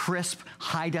 crisp,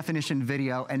 high definition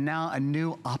video, and now a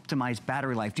new optimized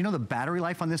battery life. Do you know the battery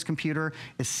life on this computer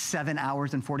is 7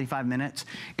 hours and 45 minutes?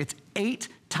 It's 12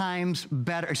 times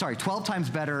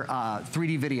better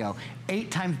 3D video,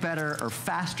 8 times better or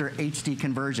faster HD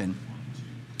conversion.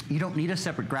 You don't need a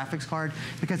separate graphics card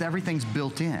because everything's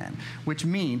built in, which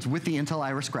means with the Intel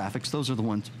Iris graphics, those are the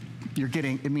ones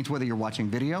it means whether you're watching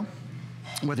video,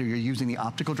 whether you're using the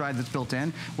optical drive that's built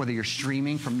in, whether you're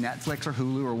streaming from Netflix or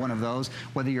Hulu or one of those,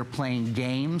 whether you're playing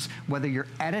games, whether you're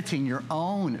editing your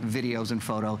own videos and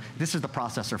photo, this is the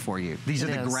processor for you. These are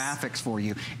the graphics for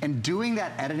you. And doing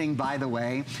that editing, by the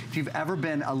way, if you've ever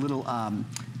been a little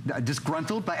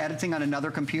disgruntled by editing on another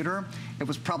computer, it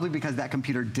was probably because that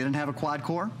computer didn't have a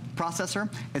quad-core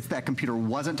processor. It's that computer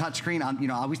wasn't touchscreen. You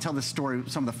know, I always tell this story,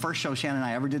 some of the first shows Shannon and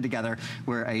I ever did together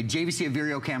were a JVC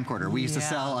Averio camcorder. We used to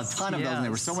sell a ton of those, and they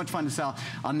were so much fun to sell.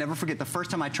 I'll never forget the first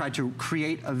time I tried to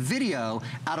create a video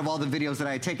out of all the videos that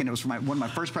I had taken. It was for one of my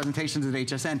first presentations at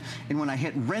HSN, and when I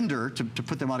hit render to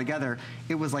put them all together,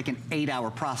 it was like an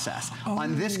 8-hour process.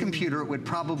 On this computer, it would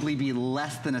probably be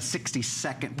less than a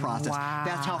 60-second process.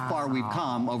 That's how far we've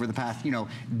come over the past, you know,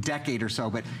 decade or so.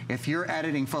 But if you're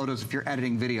editing photos, if you're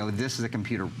editing video, this is a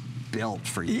computer built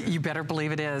for you. You better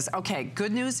believe it is. Okay,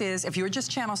 good news is if you're just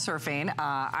channel surfing,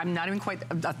 I'm not even quite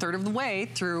a third of the way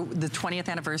through the 20th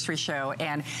anniversary show,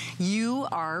 and you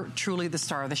are truly the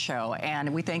star of the show,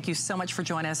 and we thank you so much for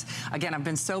joining us. Again, I've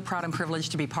been so proud and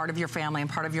privileged to be part of your family and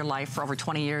part of your life for over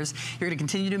 20 years. You're going to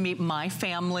continue to meet my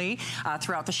family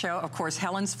throughout the show. Of course,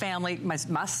 Helen's family, my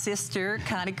sister,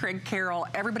 Connie, Craig-Carroll,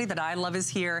 everybody that I love is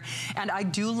here, and I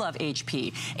do love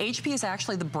HP. HP is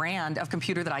actually the brand of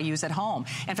computer that I use at home.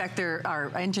 In fact,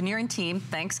 our engineering team,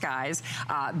 thanks guys,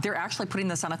 they're actually putting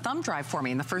this on a thumb drive for me.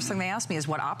 And the first thing they asked me is,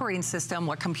 what operating system,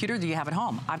 what computer do you have at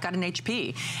home? I've got an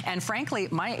HP. And frankly,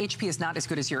 my HP is not as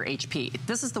good as your HP.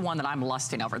 This is the one that I'm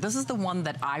lusting over. This is the one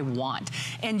that I want.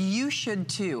 And you should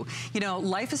too. You know,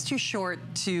 life is too short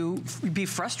to be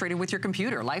frustrated with your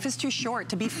computer. Life is too short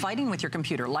to be fighting with your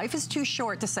computer. Life is too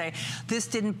short to say, this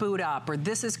didn't boot up, or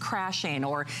this is crashing,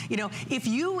 or, you know, if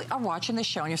you are watching this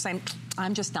show and you're saying,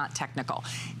 I'm just not technical.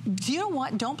 Do you know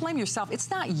what? Don't blame yourself. It's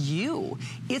not you.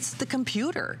 It's the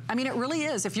computer. I mean, it really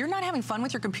is. If you're not having fun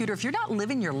with your computer, if you're not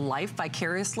living your life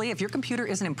vicariously, if your computer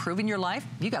isn't improving your life,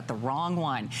 you got the wrong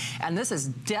one. And this is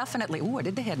definitely, ooh, I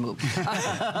did the head move.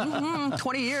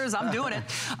 20 years, I'm doing it.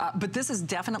 But this is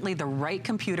definitely the right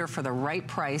computer for the right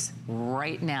price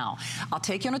right now. I'll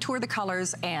take you on a tour of the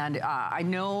colors, and I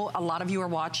know a lot of you are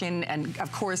watching, and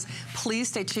of course, please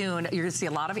stay tuned. You're gonna see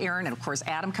a lot of Aaron and of course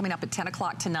Adam coming up at 10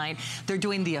 o'clock tonight. They're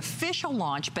doing the official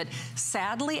launch, but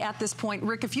sadly at this point,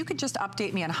 Rick, if you could just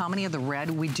update me on how many of the red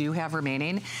we do have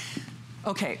remaining.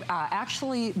 Okay,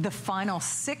 actually the final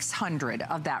 600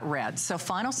 of that red. So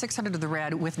final 600 of the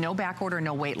red with no back order,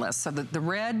 no wait list. So the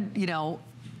red, you know,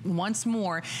 once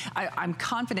more, I'm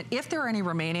confident if there are any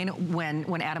remaining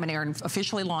when Adam and Aaron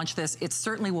officially launch this, it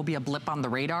certainly will be a blip on the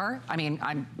radar. I mean,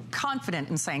 I'm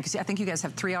confident in saying, because I think you guys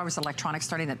have 3 hours of electronics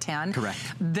starting at 10. Correct.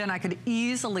 Then I could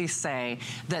easily say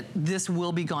that this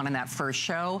will be gone in that first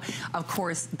show. Of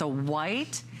course, the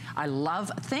white, I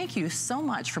love, thank you so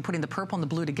much for putting the purple and the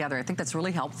blue together. I think that's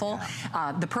really helpful.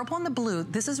 Yeah. The purple and the blue,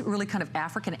 this is really kind of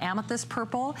African amethyst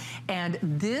purple, and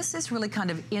this is really kind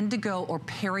of indigo or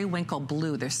periwinkle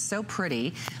blue. They're so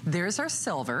pretty. There's our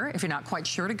silver, if you're not quite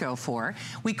sure to go for.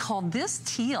 We call this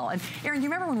teal. And Aaron, you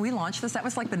remember when we launched this? That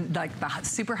was like the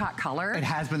super hot color. It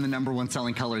has been the #1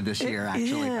 selling color this year,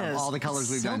 actually. Is. Of all the colors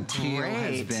we've done, teal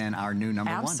has been our new #1.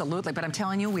 Absolutely, but I'm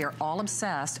telling you, we are all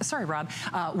obsessed. Sorry, Rob.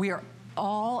 We are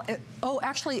all,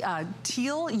 actually,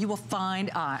 teal you will find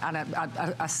on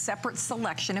a separate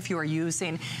selection if you are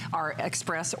using our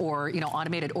express or, you know,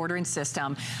 automated ordering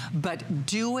system. But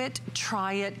do it,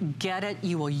 try it, get it.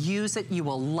 You will use it. You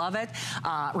will love it.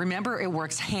 Remember, it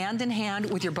works hand in hand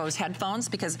with your Bose headphones,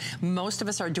 because most of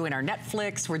us are doing our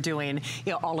Netflix. We're doing,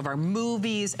 you know, all of our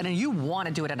movies, and you want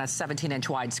to do it on a 17-inch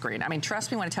widescreen. I mean, trust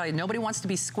me when I tell you, nobody wants to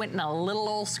be squinting a little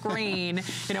old screen,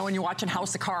 you know, when you're watching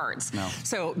House of Cards. No.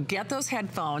 So get those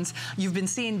headphones. You've been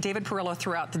seeing David Perillo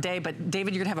throughout the day, but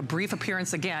David, you're gonna have a brief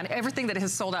appearance again. Everything that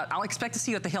has sold out, I'll expect to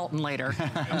see you at the Hilton later.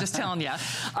 I'm just telling you.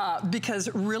 Because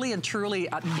really and truly,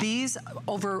 these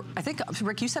over, I think,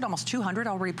 Rick, you said almost 200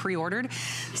 already pre-ordered.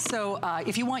 So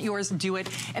if you want yours, do it.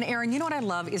 And Aaron, you know what I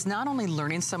love is not only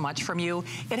learning so much from you,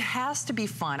 it has to be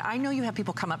fun. I know you have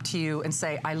people come up to you and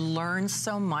say, I learn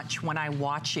so much when I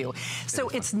watch you. So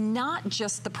it's not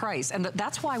just the price. And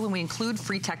that's why when we include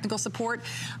free technical support,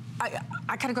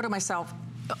 I kind of go to myself,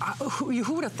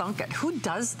 who would have thunk it? Who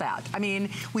does that? I mean,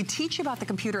 we teach you about the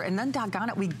computer, and then doggone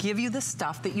it, we give you the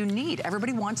stuff that you need.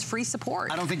 Everybody wants free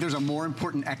support. I don't think there's a more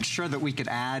important extra that we could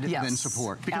add than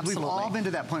support. Because we've all been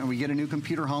to that point where we get a new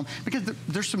computer home, because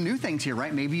there's some new things here,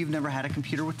 right? Maybe you've never had a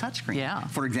computer with touchscreen,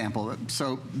 for example.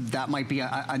 So that might be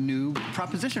a new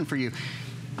proposition for you.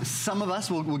 some of us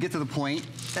will get to the point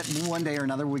that one day or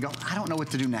another we go, I don't know what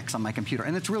to do next on my computer.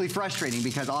 And it's really frustrating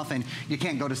because often you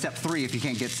can't go to step 3 if you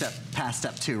can't get past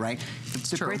step 2, right?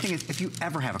 The great thing is if you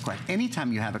ever have a question,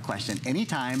 anytime you have a question,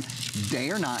 anytime, day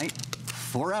or night,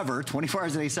 forever, 24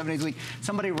 hours a day, 7 days a week,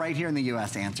 somebody right here in the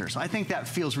U.S. answers. So I think that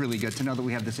feels really good to know that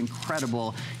we have this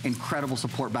incredible, incredible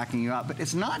support backing you up. But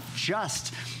it's not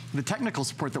just the technical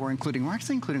support that we're including. We're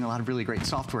actually including a lot of really great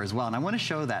software as well. And I want to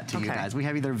show that to you guys. We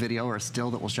have either a video or a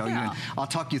still that we'll show you. And I'll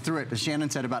talk you through it. As Shannon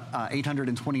said, about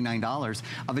 $829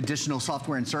 of additional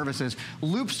software and services.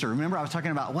 Loopster, remember I was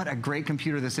talking about what a great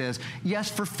computer this is. Yes,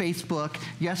 for Facebook.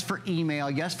 Yes, for email.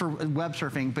 Yes, for web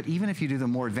surfing. But even if you do the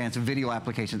more advanced video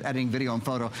applications, editing video and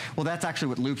photo, well, that's actually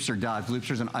what Loopster does.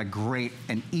 Loopster is a great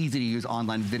and easy to use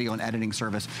online video and editing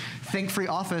service. Think Free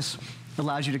Office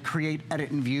allows you to create,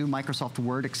 edit, and view Microsoft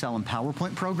Word, Excel, and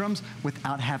PowerPoint programs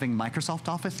without having Microsoft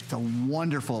Office. It's a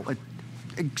wonderful,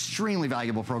 extremely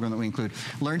valuable program that we include.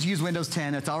 Learn to use Windows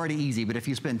 10. It's already easy, but if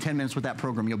you spend 10 minutes with that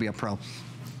program, you'll be a pro.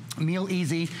 Meal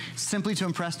Easy, Simply to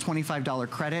Impress, $25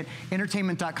 credit.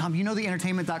 Entertainment.com, you know the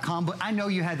Entertainment.com, but I know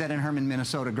you had that in Herman,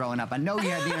 Minnesota growing up. I know you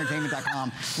had the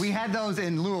Entertainment.com. We had those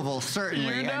in Louisville,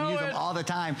 certainly, and use them all the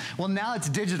time. Well, now it's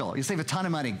digital. You save a ton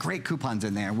of money. Great coupons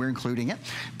in there. We're including it.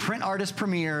 Print Artist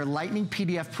Premier, Lightning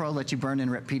PDF Pro lets you burn and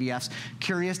rip PDFs.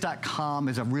 Curious.com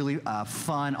is a really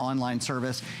fun online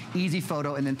service. Easy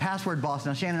Photo, and then Password Boss.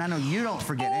 Now, Shannon, I know you don't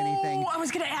forget anything. I was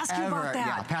going to ask you about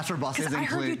that. Yeah, Password Boss is included.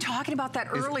 I heard you talking about that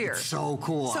earlier. It's so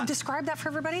cool. So describe that for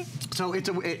everybody. So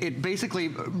it basically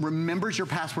remembers your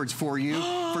passwords for you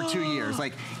for 2 years.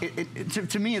 Like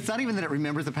to me, it's not even that it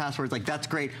remembers the passwords. Like that's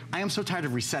great. I am so tired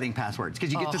of resetting passwords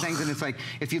because you get to things and it's like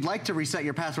if you'd like to reset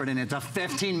your password and it's a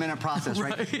 15-minute process,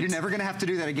 right? You're never going to have to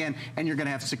do that again, and you're going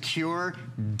to have secure,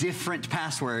 different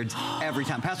passwords every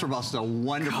time. Password Boss is a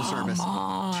wonderful service.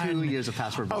 2 years of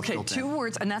Password Boss. Okay, 2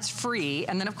 words, and that's free.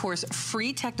 And then of course,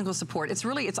 free technical support. It's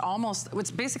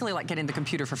basically like getting the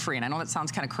computer for free. And I know that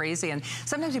sounds kind of crazy. And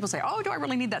sometimes people say, oh, do I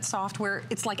really need that software?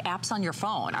 It's like apps on your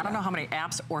phone. I don't know how many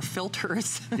apps or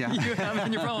filters you have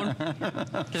on your phone.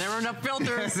 There's never enough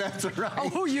filters. That's right. Oh,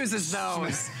 who uses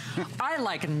those? I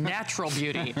like natural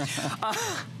beauty.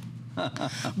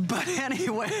 But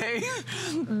anyway,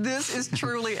 this is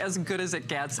truly as good as it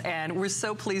gets, and we're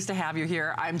so pleased to have you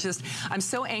here. I'm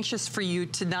so anxious for you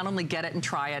to not only get it and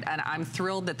try it, and I'm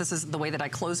thrilled that this is the way that I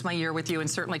close my year with you, and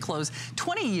certainly close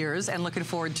 20 years, and looking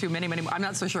forward to many, many more. I'm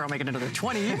not so sure I'll make it another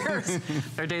 20 years.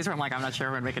 There are days where I'm like, I'm not sure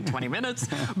I'm gonna make it 20 minutes,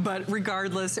 but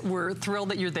regardless, we're thrilled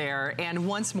that you're there. And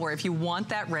once more, if you want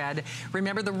that red,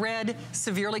 remember the red,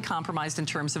 severely compromised in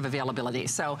terms of availability.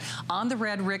 So on the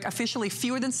red, Rick, officially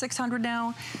fewer than 600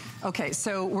 now. Okay,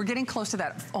 so we're getting close to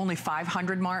that only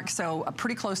 500 mark, so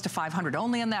pretty close to 500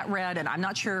 only in that red, and I'm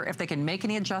not sure if they can make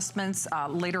any adjustments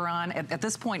later on. At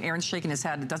this point, Aaron's shaking his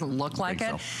head. It doesn't look like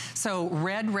it. So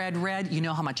red, red, red. You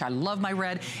know how much I love my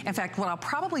red. In fact, what I'll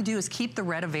probably do is keep the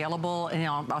red available, and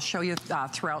I'll show you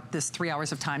throughout this 3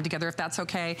 hours of time together, if that's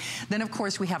okay. Then, of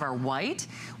course, we have our white.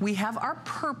 We have our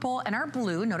purple and our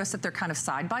blue. Notice that they're kind of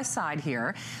side by side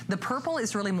here. The purple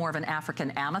is really more of an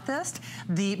African amethyst.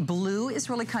 The blue is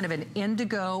really kind of an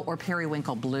indigo or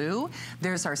periwinkle blue.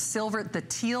 There's our silver, the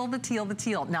teal, the teal, the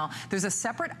teal. Now, there's a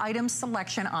separate item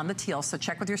selection on the teal, so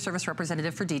check with your service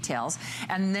representative for details.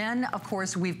 And then, of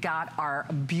course, we've got our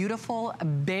beautiful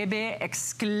baby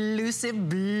exclusive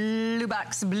blue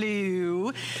box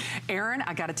blue. Aaron,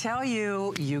 I gotta tell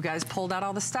you, you guys pulled out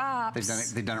all the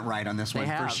stops. They've done it right on this one,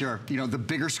 for sure. You know, the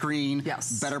bigger screen,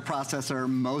 better processor,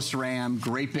 most RAM,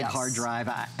 great big hard drive.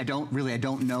 I don't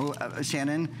know,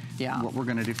 Shannon, what we're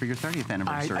gonna do for your 30th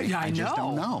anniversary. I just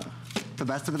don't know. The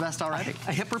best of the best already.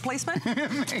 A hip replacement?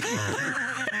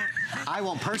 I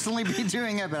won't personally be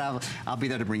doing it, but I'll be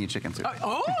there to bring you chicken soup.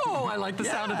 Oh, I like the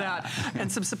sound of that.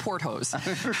 And some support hose.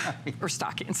 Or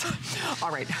stockings.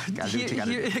 All right. Gotta do what you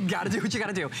gotta do. Gotta do what you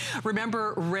gotta do.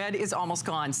 Remember, red is almost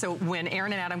gone. So when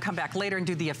Aaron and Adam come back later and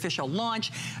do the official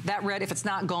launch, that red, if it's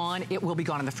not gone, it will be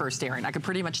gone in the first airing. I can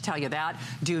pretty much tell you that.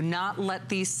 Do not let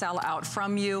these sell out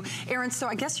from you. Aaron, so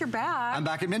I guess you're back. I'm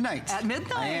back at midnight. At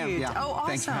midnight. I am, yeah. Oh, awesome.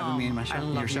 Thanks for having me in my show. I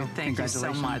love your you. show. Thank you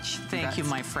so much. Thank you,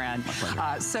 my friend. My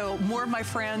pleasure. So more of my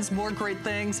friends, more great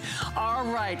things. All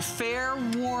right, fair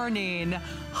warning.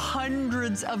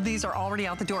 Hundreds of these are already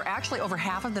out the door. Actually, over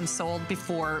half of them sold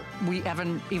before we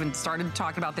haven't even started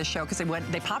talking about this show because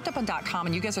they popped up on .com,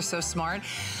 and you guys are so smart.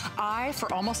 I,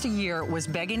 for almost a year, was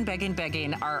begging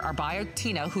our buyer,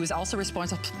 Tina, who is also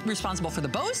responsible for the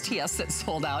Bose TS that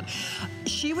sold out.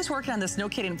 She was working on this, no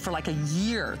kidding, for like a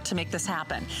year to make this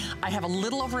happen. I have a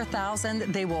little over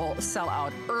 1,000. They will sell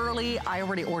out early. I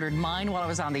already ordered mine while I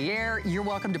was on the air. there. You're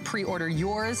welcome to pre-order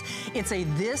yours. It's a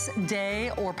this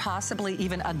day or possibly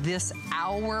even a this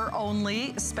hour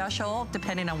only special,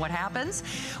 depending on what happens.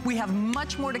 We have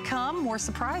much more to come, more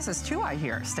surprises too, I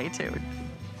hear. Stay tuned.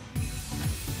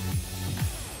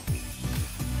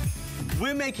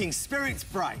 We're making spirits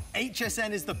bright.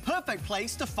 HSN is the perfect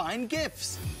place to find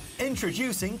gifts.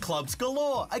 Introducing Clubs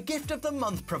Galore, a gift of the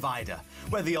month provider.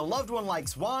 Whether your loved one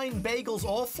likes wine, bagels,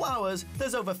 or flowers,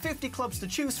 there's over 50 clubs to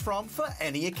choose from for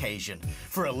any occasion.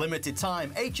 For a limited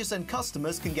time, HSN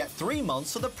customers can get 3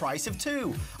 months for the price of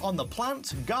 2 on the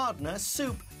plant, gardener,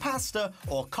 soup, pasta,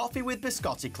 or coffee with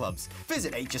biscotti clubs.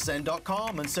 Visit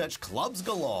hsn.com and search Clubs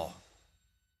Galore.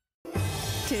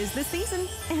 'Tis the season,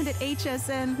 and at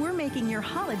HSN, we're making your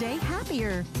holiday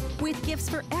happier with gifts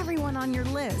for everyone on your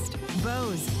list.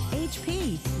 Bose,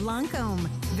 HP, Lancome,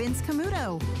 Vince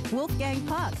Camuto, Wolfgang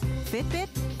Puck, Fitbit,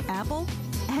 Apple,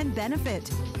 and Benefit,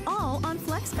 all on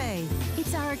FlexPay.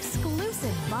 It's our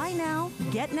exclusive buy now,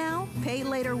 get now, pay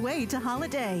later way to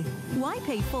holiday. Why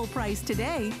pay full price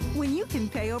today when you can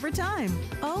pay over time?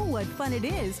 Oh, what fun it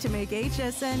is to make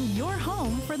HSN your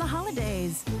home for the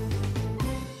holidays.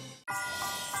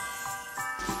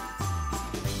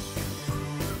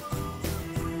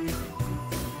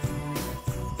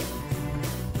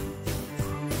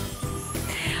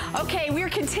 Okay, we're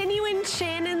continuing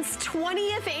Shannon's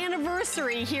 20th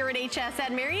anniversary here at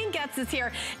HSN. Marian Getz is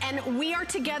here, and we are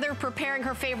together preparing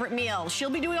her favorite meal. She'll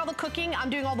be doing all the cooking, I'm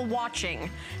doing all the watching.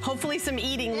 Hopefully some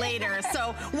eating later.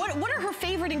 So what are her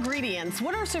favorite ingredients?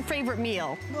 What is her favorite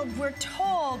meal? Well, we're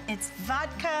told it's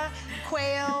vodka,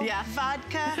 quail, Yeah.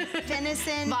 vodka,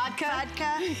 venison, Vodka.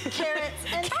 carrots,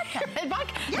 and vodka. And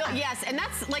vodka? Yeah. No, yes, and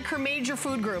that's like her major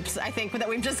food groups, I think, that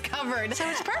we've just covered. So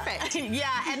it's perfect. Yeah,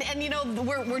 and you know,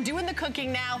 we're doing the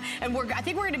cooking now, and I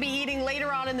think we're going to be eating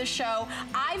later on in the show.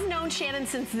 I've known Shannon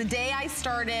since the day I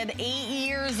started 8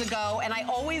 years ago, and I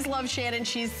always love Shannon.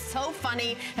 She's so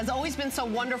funny, has always been so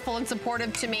wonderful and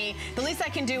supportive to me. The least I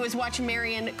can do is watch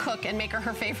Marian cook and make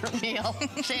her favorite meal.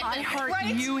 Shannon, I heart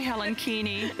right? you, Helen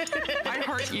Keeney. I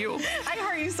heart you. I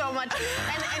heart you so much.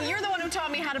 And you're the one who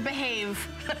taught me how to behave.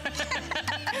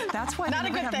 That's why Not a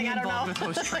we good have thing, me I don't involved know.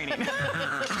 with host training.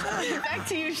 Back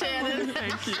to you, Shannon.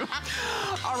 Thank you.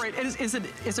 All right, is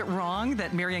it wrong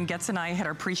that Marian Getz and I had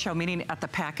our pre-show meeting at the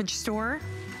package store?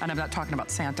 And I'm not talking about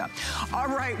Santa. All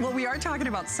right, well, we are talking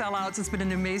about sellouts. It's been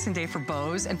an amazing day for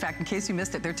Bose. In fact, in case you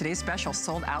missed it, their today's special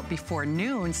sold out before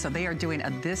noon, so they are doing a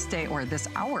this day or this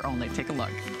hour only. Take a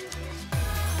look.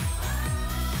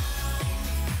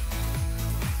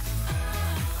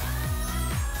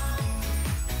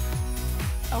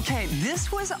 Okay,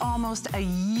 this was almost a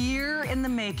year in the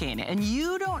making, and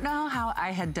you don't know how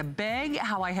I had to beg,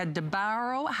 how I had to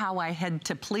borrow, how I had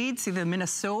to plead. See, the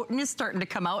Minnesotan is starting to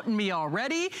come out in me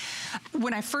already.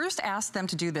 When I first asked them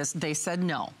to do this, they said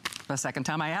no. The second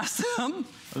time I asked them,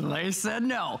 they said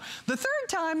no. The third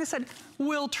time, they said,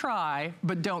 we'll try,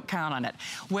 but don't count on it.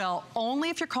 Well, only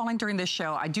if you're calling during this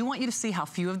show. I do want you to see how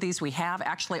few of these we have.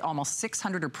 Actually, almost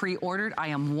 600 are pre-ordered. I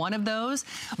am one of those.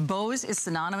 Bose is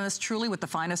synonymous truly with the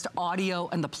finest audio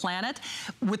on the planet.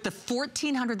 With the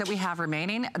 1,400 that we have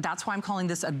remaining, that's why I'm calling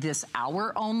this a this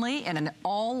hour only. And in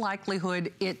all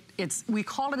likelihood, we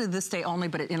call it a this day only,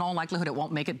 but in all likelihood, it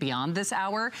won't make it beyond this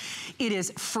hour. It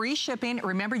is free shipping.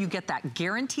 Remember, you get that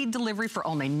guaranteed delivery for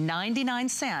only 99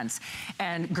 cents.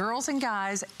 And girls and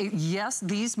guys, yes,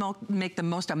 these make the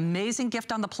most amazing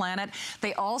gift on the planet.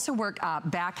 They also work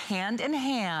back hand in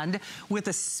hand with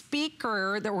a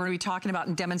speaker that we're going to be talking about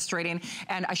and demonstrating.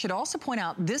 And I should also point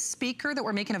out, this speaker that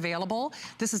we're making available,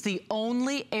 this is the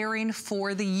only airing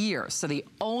for the year. So the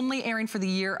only airing for the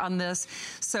year on this.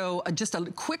 So just a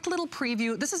quick little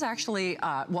preview. This is actually,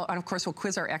 well, and of course, we'll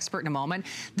quiz our expert in a moment.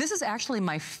 This is actually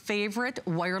my favorite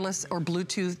wireless or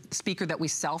Bluetooth speaker that we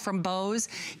sell from Bose.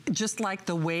 Just like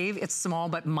the Wave, it's small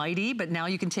but mighty, but now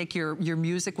you can take your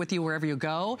music with you wherever you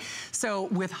go. So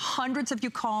with hundreds of you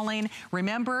calling,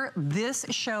 remember, this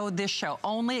show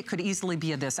only, it could easily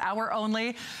be a this hour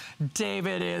only.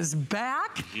 David is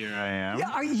back. Here I am.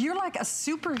 Yeah, you're like a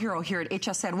superhero here at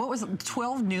HSN. What was it,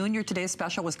 12 noon, your today's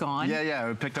special was gone? Yeah,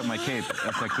 I picked up my cape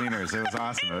at the cleaners. It was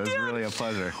awesome. It was really a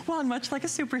pleasure. Well, and much like a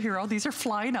superhero, these are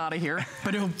flying out of here.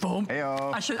 Boom, boom.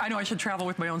 Hey-o. I know I should travel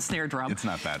with my own snare drum. It's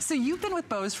not bad. So you've been with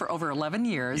Bose for over 11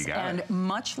 years. You got and it.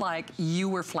 much like you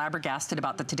were flabbergasted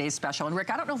about the today's special. And Rick,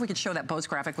 I don't know if we could show that Bose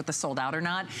graphic with the sold out or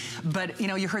not, but you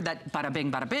know, you heard that bada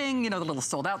bing, you know, the little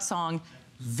sold out song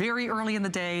very early in the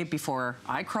day before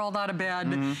I crawled out of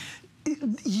bed.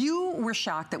 You were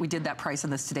shocked that we did that price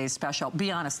on this today's special.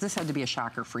 Be honest, this had to be a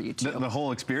shocker for you too. The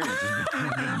whole experience has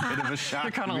been a bit of a shock.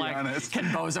 You're kind of like, honest.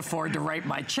 Can Bose afford to write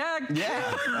my check?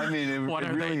 Yeah, I mean, what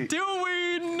are they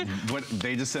doing?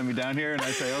 They just sent me down here, and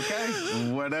I say,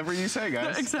 okay, whatever you say,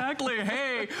 guys. Exactly.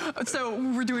 Hey, so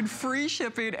we're doing free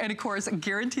shipping, and of course,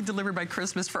 guaranteed delivery by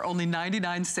Christmas for only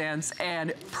 99 cents,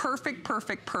 and perfect,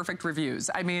 perfect, perfect reviews.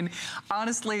 I mean,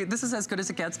 honestly, this is as good as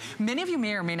it gets. Many of you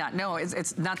may or may not know,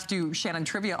 it's not to do Shannon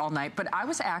trivia all night, but I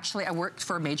worked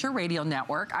for a major radio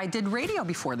network. I did radio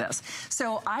before this.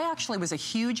 So I actually was a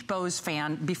huge Bose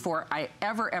fan before I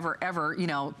ever, you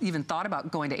know, even thought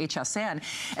about going to HSN.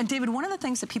 And David, one of the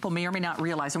things that people may or may not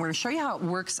realize, and we're gonna show you how it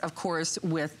works, of course,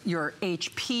 with your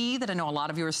HP that I know a lot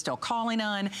of you are still calling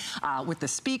on, with the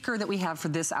speaker that we have for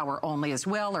this hour only as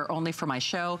well, or only for my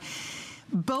show.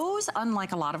 Bose,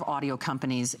 unlike a lot of audio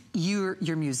companies, you're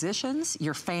musicians,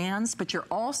 you're fans, but you're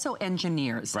also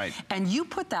engineers. Right. And you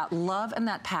put that love and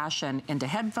that passion into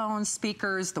headphones,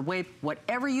 speakers, the way,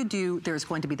 whatever you do, there's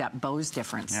going to be that Bose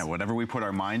difference. Yeah, whatever we put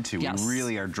our mind to, yes. We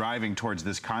really are driving towards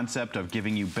this concept of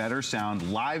giving you better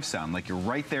sound, live sound, like you're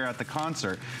right there at the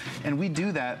concert. And we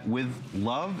do that with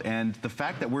love, and the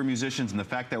fact that we're musicians and the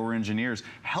fact that we're engineers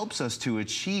helps us to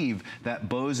achieve that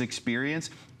Bose experience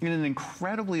in an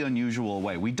incredibly unusual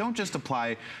way. We don't just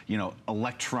apply, you know,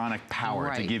 electronic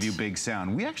power to give you big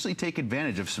sound. We actually take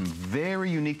advantage of some very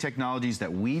unique technologies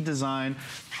that we design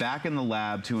back in the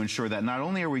lab to ensure that not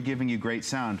only are we giving you great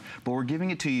sound, but we're giving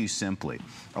it to you simply.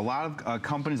 A lot of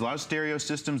companies, a lot of stereo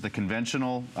systems, the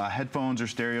conventional headphones or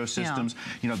stereo systems,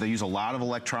 you know, they use a lot of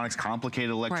electronics, complicated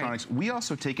electronics. We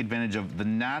also take advantage of the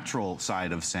natural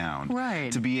side of sound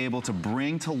to be able to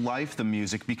bring to life the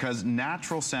music, because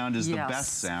natural sound is the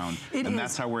best sound. And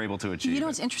that's how we're able to achieve it. You know,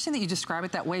 it's interesting that you describe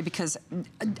it that way, because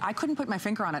I couldn't put my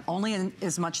finger on it, only in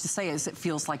as much to say as it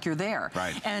feels like you're there.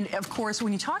 Right. And of course,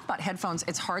 when you talk about headphones,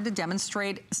 it's hard to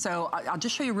demonstrate. So I'll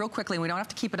just show you real quickly, and we don't have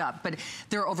to keep it up, but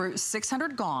there are over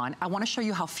 600 gone. I want to show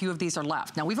you how few of these are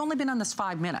left. Now, we've only been on this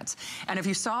 5 minutes. And if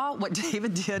you saw what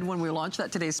David did when we launched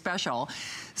that today's special,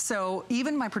 so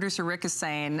even my producer Rick is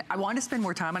saying, I wanted to spend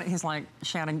more time on it. He's like,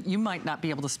 Shannon, you might not be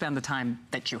able to spend the time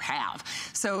that you have.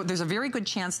 So there's a very good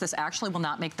chance this actually will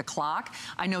not make the clock.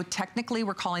 I know technically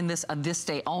we're calling this a this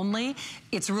day only.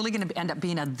 It's really going to end up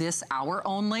being a this hour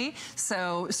only.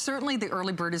 So certainly the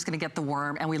early bird is going to get the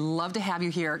worm, and we love to have you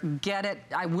here. Get it.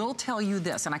 I will tell you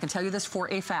this, and I can tell you this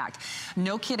for a fact.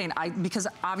 No kidding. Because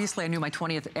obviously I knew my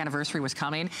 20th anniversary was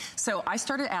coming. So I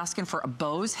started asking for a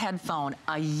Bose headphone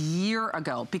a year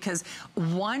ago, because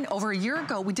over a year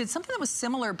ago, we did something that was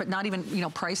similar, but not even, you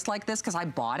know, priced like this, because I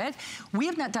bought it. We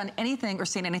have not done anything or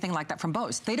seen anything like that from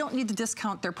Bose. They don't need to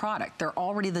discount their product. They're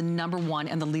already the #1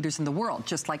 and the leaders in the world,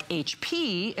 just like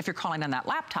HP, if you're calling on that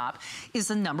laptop, is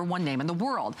the #1 name in the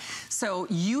world. So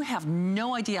you have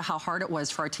no idea how hard it was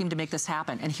for our team to make this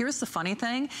happen. And here's the funny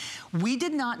thing. We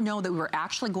did not know that we were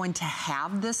actually going to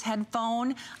have this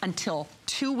headphone until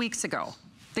 2 weeks ago.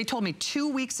 They told me 2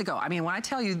 weeks ago. I mean, when I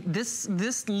tell you, this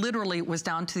literally was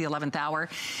down to the 11th hour.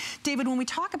 David, when we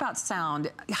talk about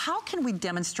sound, how can we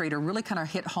demonstrate or really kind of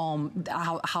hit home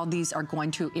how these are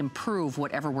going to improve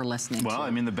whatever we're listening to? Well,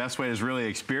 I mean, the best way is really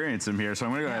experience them here. So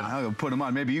I'm going to go ahead and put them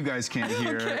on. Maybe you guys can't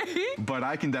hear, but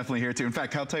I can definitely hear it too. In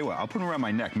fact, I'll tell you what, I'll put them around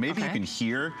my neck. Maybe you can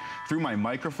hear through my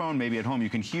microphone, maybe at home, you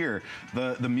can hear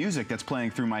the music that's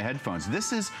playing through my headphones.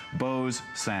 This is Bose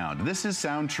sound. This is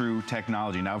Sound True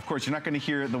technology. Now, of course, you're not going to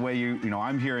hear it the way you know,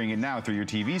 I'm hearing it now through your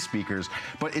TV speakers,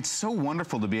 but it's so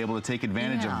wonderful to be able to take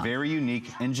advantage of very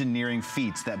unique engineering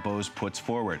feats that Bose puts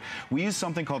forward. We use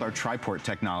something called our triport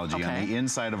technology on the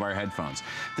inside of our headphones.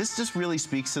 This just really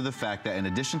speaks to the fact that in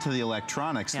addition to the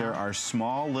electronics, there are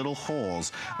small little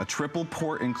holes, a triple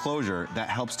port enclosure that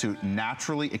helps to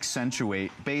naturally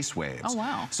accentuate bass waves. Oh,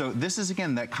 wow. So this is,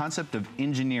 again, that concept of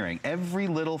engineering. Every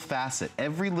little facet,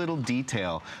 every little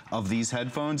detail of these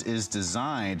headphones is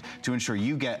designed to ensure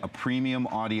you get a premium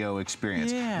audio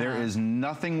experience. There is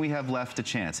nothing we have left to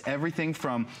chance. Everything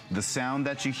from the sound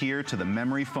that you hear to the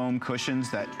memory foam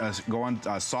cushions that go on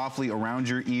softly around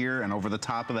your ear and over the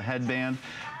top of the headband.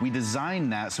 We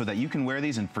designed that so that you can wear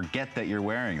these and forget that you're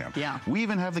wearing them. We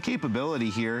even have the capability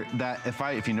here that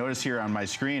if you notice here on my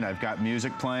screen, I've got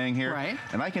music playing here.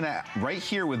 And I can, right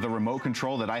here with the remote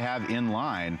control that I have in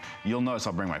line, you'll notice,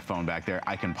 I'll bring my phone back there,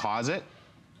 I can pause it.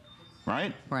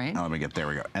 Right? Now let me there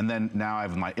we go. And then now I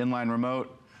have my inline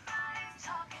remote,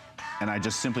 and I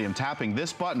just simply am tapping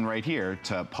this button right here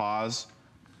to pause,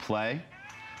 play.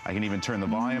 I can even turn the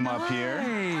volume up here,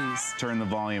 turn the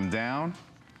volume down.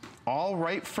 all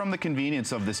right from the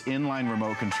convenience of this inline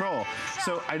remote control.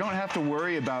 So I don't have to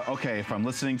worry about, okay, if I'm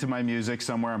listening to my music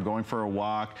somewhere, I'm going for a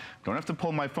walk, don't have to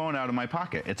pull my phone out of my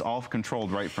pocket. It's all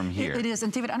controlled right from here. It is.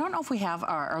 And David, I don't know if we have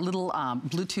our little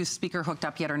Bluetooth speaker hooked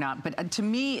up yet or not, but to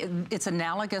me, it's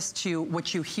analogous to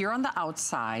what you hear on the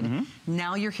outside.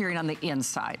 Now you're hearing on the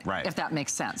inside, if that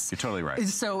makes sense. You're totally right.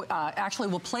 So actually,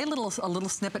 we'll play a little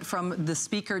snippet from the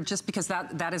speaker just because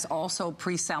that is also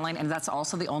pre-selling, and that's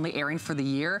also the only airing for the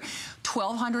year.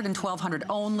 1,200 and 1,200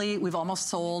 only. We've almost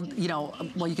sold, you know,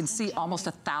 well, you can see almost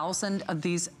 1,000 of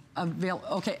these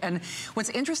okay, and what's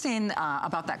interesting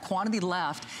about that quantity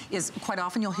left is quite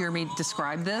often you'll hear me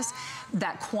describe this.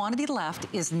 That quantity left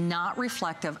is not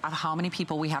reflective of how many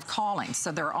people we have calling. So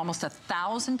there are almost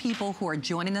 1,000 people who are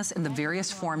joining us in the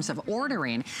various forms of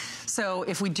ordering. So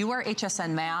if we do our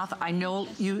HSN math, I know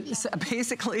you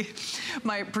basically,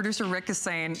 my producer Rick is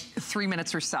saying 3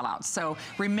 minutes or sellouts. So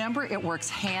remember, it works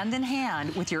hand in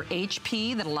hand with your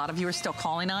HP that a lot of you are still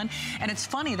calling on. And it's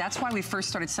funny, that's why we first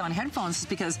started selling headphones, is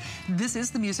because this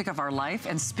is the music of our life.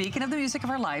 And speaking of the music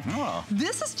of our life,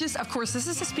 this is just, of course, this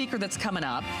is a speaker that's coming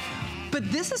up,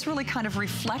 but this is really kind of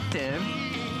reflective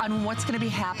on what's going to be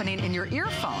happening in your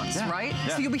earphones, right?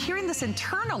 So you'll be hearing this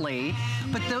internally,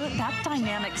 but that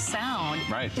dynamic sound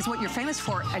is what you're famous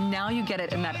for, and now you get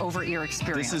it in that over-ear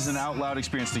experience. This is an out-loud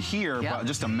experience to hear, but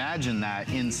just imagine that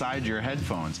inside your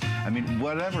headphones. I mean,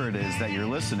 whatever it is that you're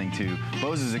listening to,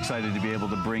 Bose is excited to be able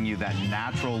to bring you that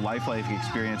natural, lifelike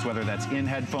experience, whether that's in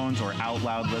headphones or out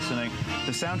loud listening.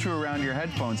 The Sound True around your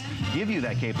headphones give you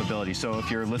that capability. So if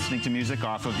you're listening to music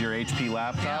off of your HP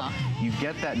laptop, you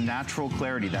get that natural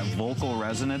clarity, that vocal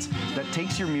resonance that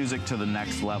takes your music to the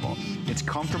next level. It's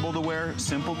comfortable to wear,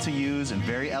 simple to use, and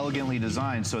very elegantly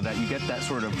designed so that you get that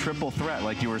sort of triple threat,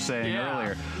 like you were saying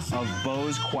earlier, of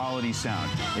Bose quality sound.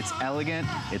 It's elegant,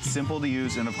 it's simple to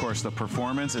use, and of course the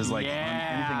performance is like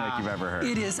anything like you've ever heard.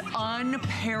 It is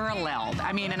unparalleled.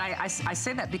 I mean, and I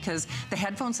say that because the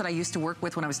headphones that I used to work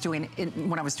with when I was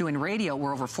doing radio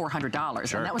were over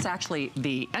 $400, and that was actually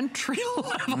the entry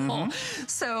level.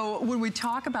 So when we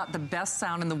talk about the best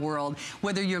sound in the world,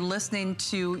 whether you're listening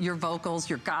to your vocals,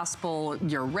 your gospel,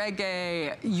 your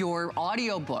reggae, your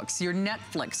audiobooks, your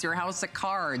Netflix, your House of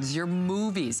Cards, your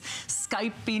movies,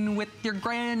 Skyping with your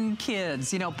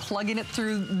grandkids, you know, plugging it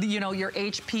through, you know, your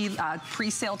HP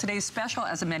pre-sale today's special,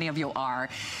 as many of you are,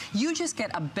 you just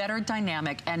get a better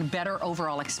dynamic and better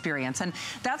overall experience. And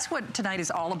that's what tonight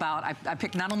is all about. I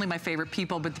picked not only my favorite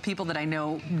people, but the people that I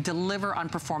know deliver on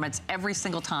performance every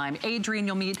single time. Adrienne,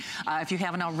 you'll meet, if you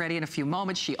haven't already, in a few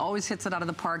moments. She always hits it out of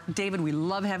the park. David, we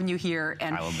love having you here.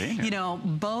 And, I love being here. You know,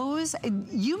 Bose,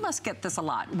 you must get this a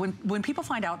lot. When people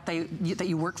find out that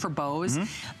you work for Bose,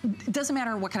 it doesn't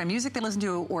matter what kind of music they listen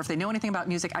to or if they know anything about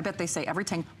music, I bet they say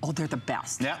everything, oh, they're the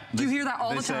best. Yeah. Do you hear that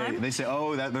all the time? They say,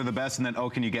 oh, they're the best, and then, oh,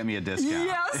 can you get me a discount?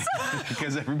 Yes.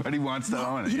 Because everybody wants to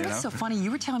own it, you know what's so funny?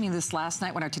 You were telling me this last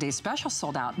night when our Today's Special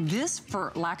sold out. This,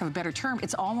 for lack of a better term,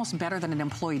 it's almost better than an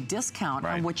employee discount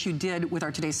on what you did with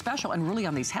our Today's Special and really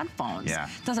on these headphones. Yeah.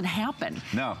 Doesn't happen.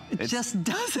 No. It just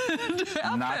doesn't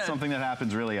happen. Not something that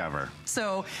happens really ever.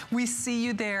 So we see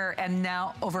you there, and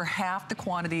now over half the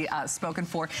quantity spoken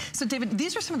for. So David,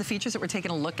 these are some of the features that we're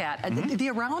taking a look at. The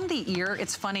around the ear,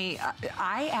 it's funny,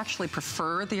 I actually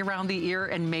prefer the around the ear,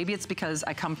 and maybe it's because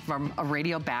I come from a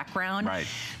radio background.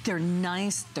 They're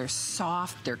nice, they're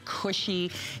soft, they're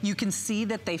cushy. You can see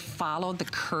that they follow the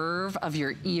curve of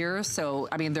your ear, so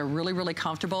I mean, they're really, really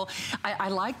comfortable. I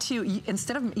like to,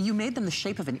 instead of, you made them the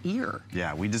shape of an ear.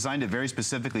 Yeah, we designed it very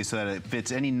specifically so that it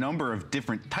fits any number of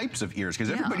different types of ears,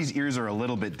 because everybody's ears are a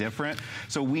little bit different.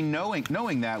 So we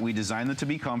knowing that, we designed them to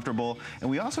be comfortable, and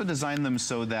we also designed them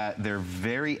so that they're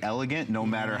very elegant no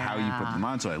matter how you put them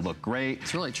on, so they look great.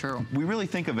 It's really true. We really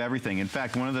think of everything. In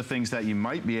fact, one of the things that you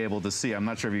might be able to see, I'm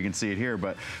not sure if you can see it here,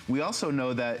 but we also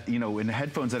know that, you know, in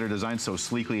headphones that are designed so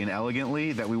sleekly and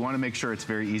elegantly, that we want to make sure it's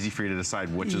very easy for you to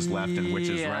decide which is left and which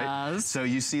is right. So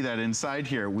you see that inside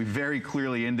here, we very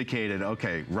clearly indicated,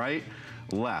 okay, right,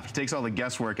 left. Takes all the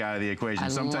guesswork out of the equation.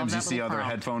 Sometimes you see other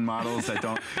headphone models that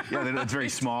don't, it's very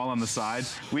small on the side.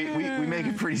 We make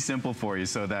it pretty simple for you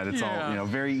so that it's all, you know,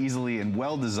 very easily and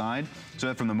well designed, so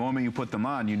that from the moment you put them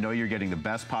on, you know you're getting the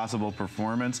best possible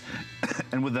performance.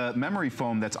 And with the memory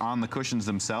foam that's on the cushions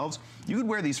themselves, you could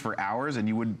wear these for hours and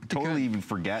you would totally even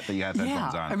forget that you had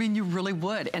headphones on. I mean, you really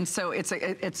would. And so it's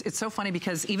so funny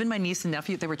because even my niece and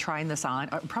nephew, they were trying this on.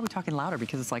 I'm probably talking louder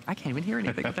because it's like, I can't even hear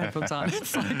anything with the headphones on.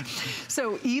 It's like,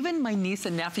 So even my niece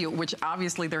and nephew, which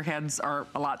obviously their heads are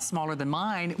a lot smaller than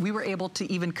mine, we were able to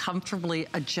even comfortably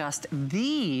adjust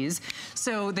these.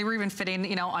 So they were even fitting,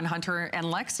 you know, on Hunter and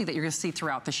Lexi that you're gonna see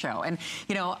throughout the show. And,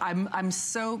 you know, I'm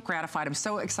so gratified. I'm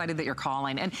so excited that you're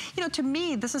calling. And, you know, to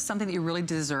me, this is something that you really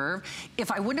deserve.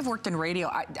 If I wouldn't have worked in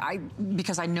radio,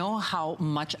 because I know how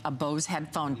much a Bose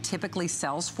headphone typically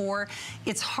sells for,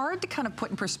 it's hard to kind of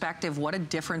put in perspective what a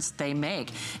difference they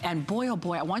make. And boy, oh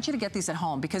boy, I want you to get these at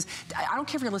home, because I don't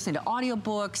care if you're listening to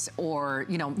audiobooks or,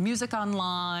 you know, music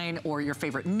online or your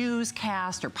favorite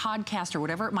newscast or podcast or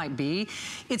whatever it might be.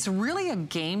 It's really a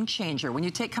game changer when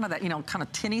you take kind of that, you know, kind of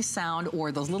tinny sound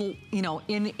or those little, you know,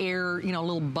 in-ear, you know,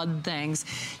 little bud things.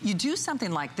 You do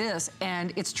something like this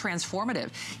and it's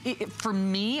transformative. For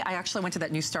me, I actually went to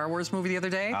that new Star Wars movie the other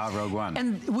day. Rogue One.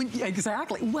 And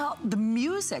exactly. Well, the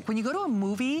music, when you go to a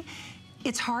movie,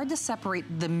 it's hard to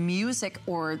separate the music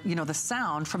or, you know, the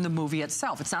sound from the movie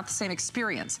itself. It's not the same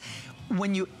experience.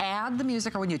 When you add the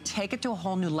music or when you take it to a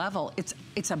whole new level,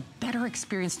 it's a better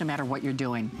experience no matter what you're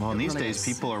doing. Well, these really days,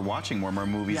 people are watching more and more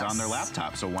movies on their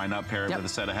laptop, so why not pair it with a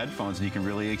set of headphones and you can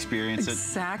really experience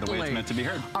it the way it's meant to be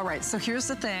heard. All right, so here's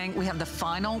the thing. We have the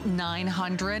final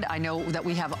 900. I know that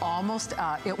we have almost,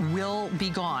 it will be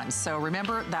gone. So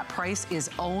remember, that price is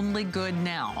only good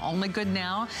now. Only good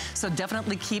now, so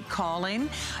definitely keep calling.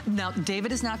 Now,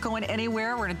 David is not going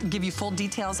anywhere. We're gonna give you full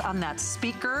details on that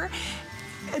speaker.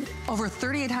 Over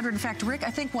 3,800. In fact, Rick,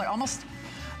 I think what, almost,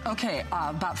 okay,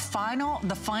 about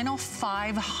the final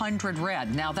 500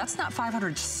 red. Now, that's not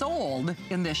 500 sold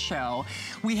in this show.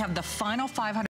 We have the final 500.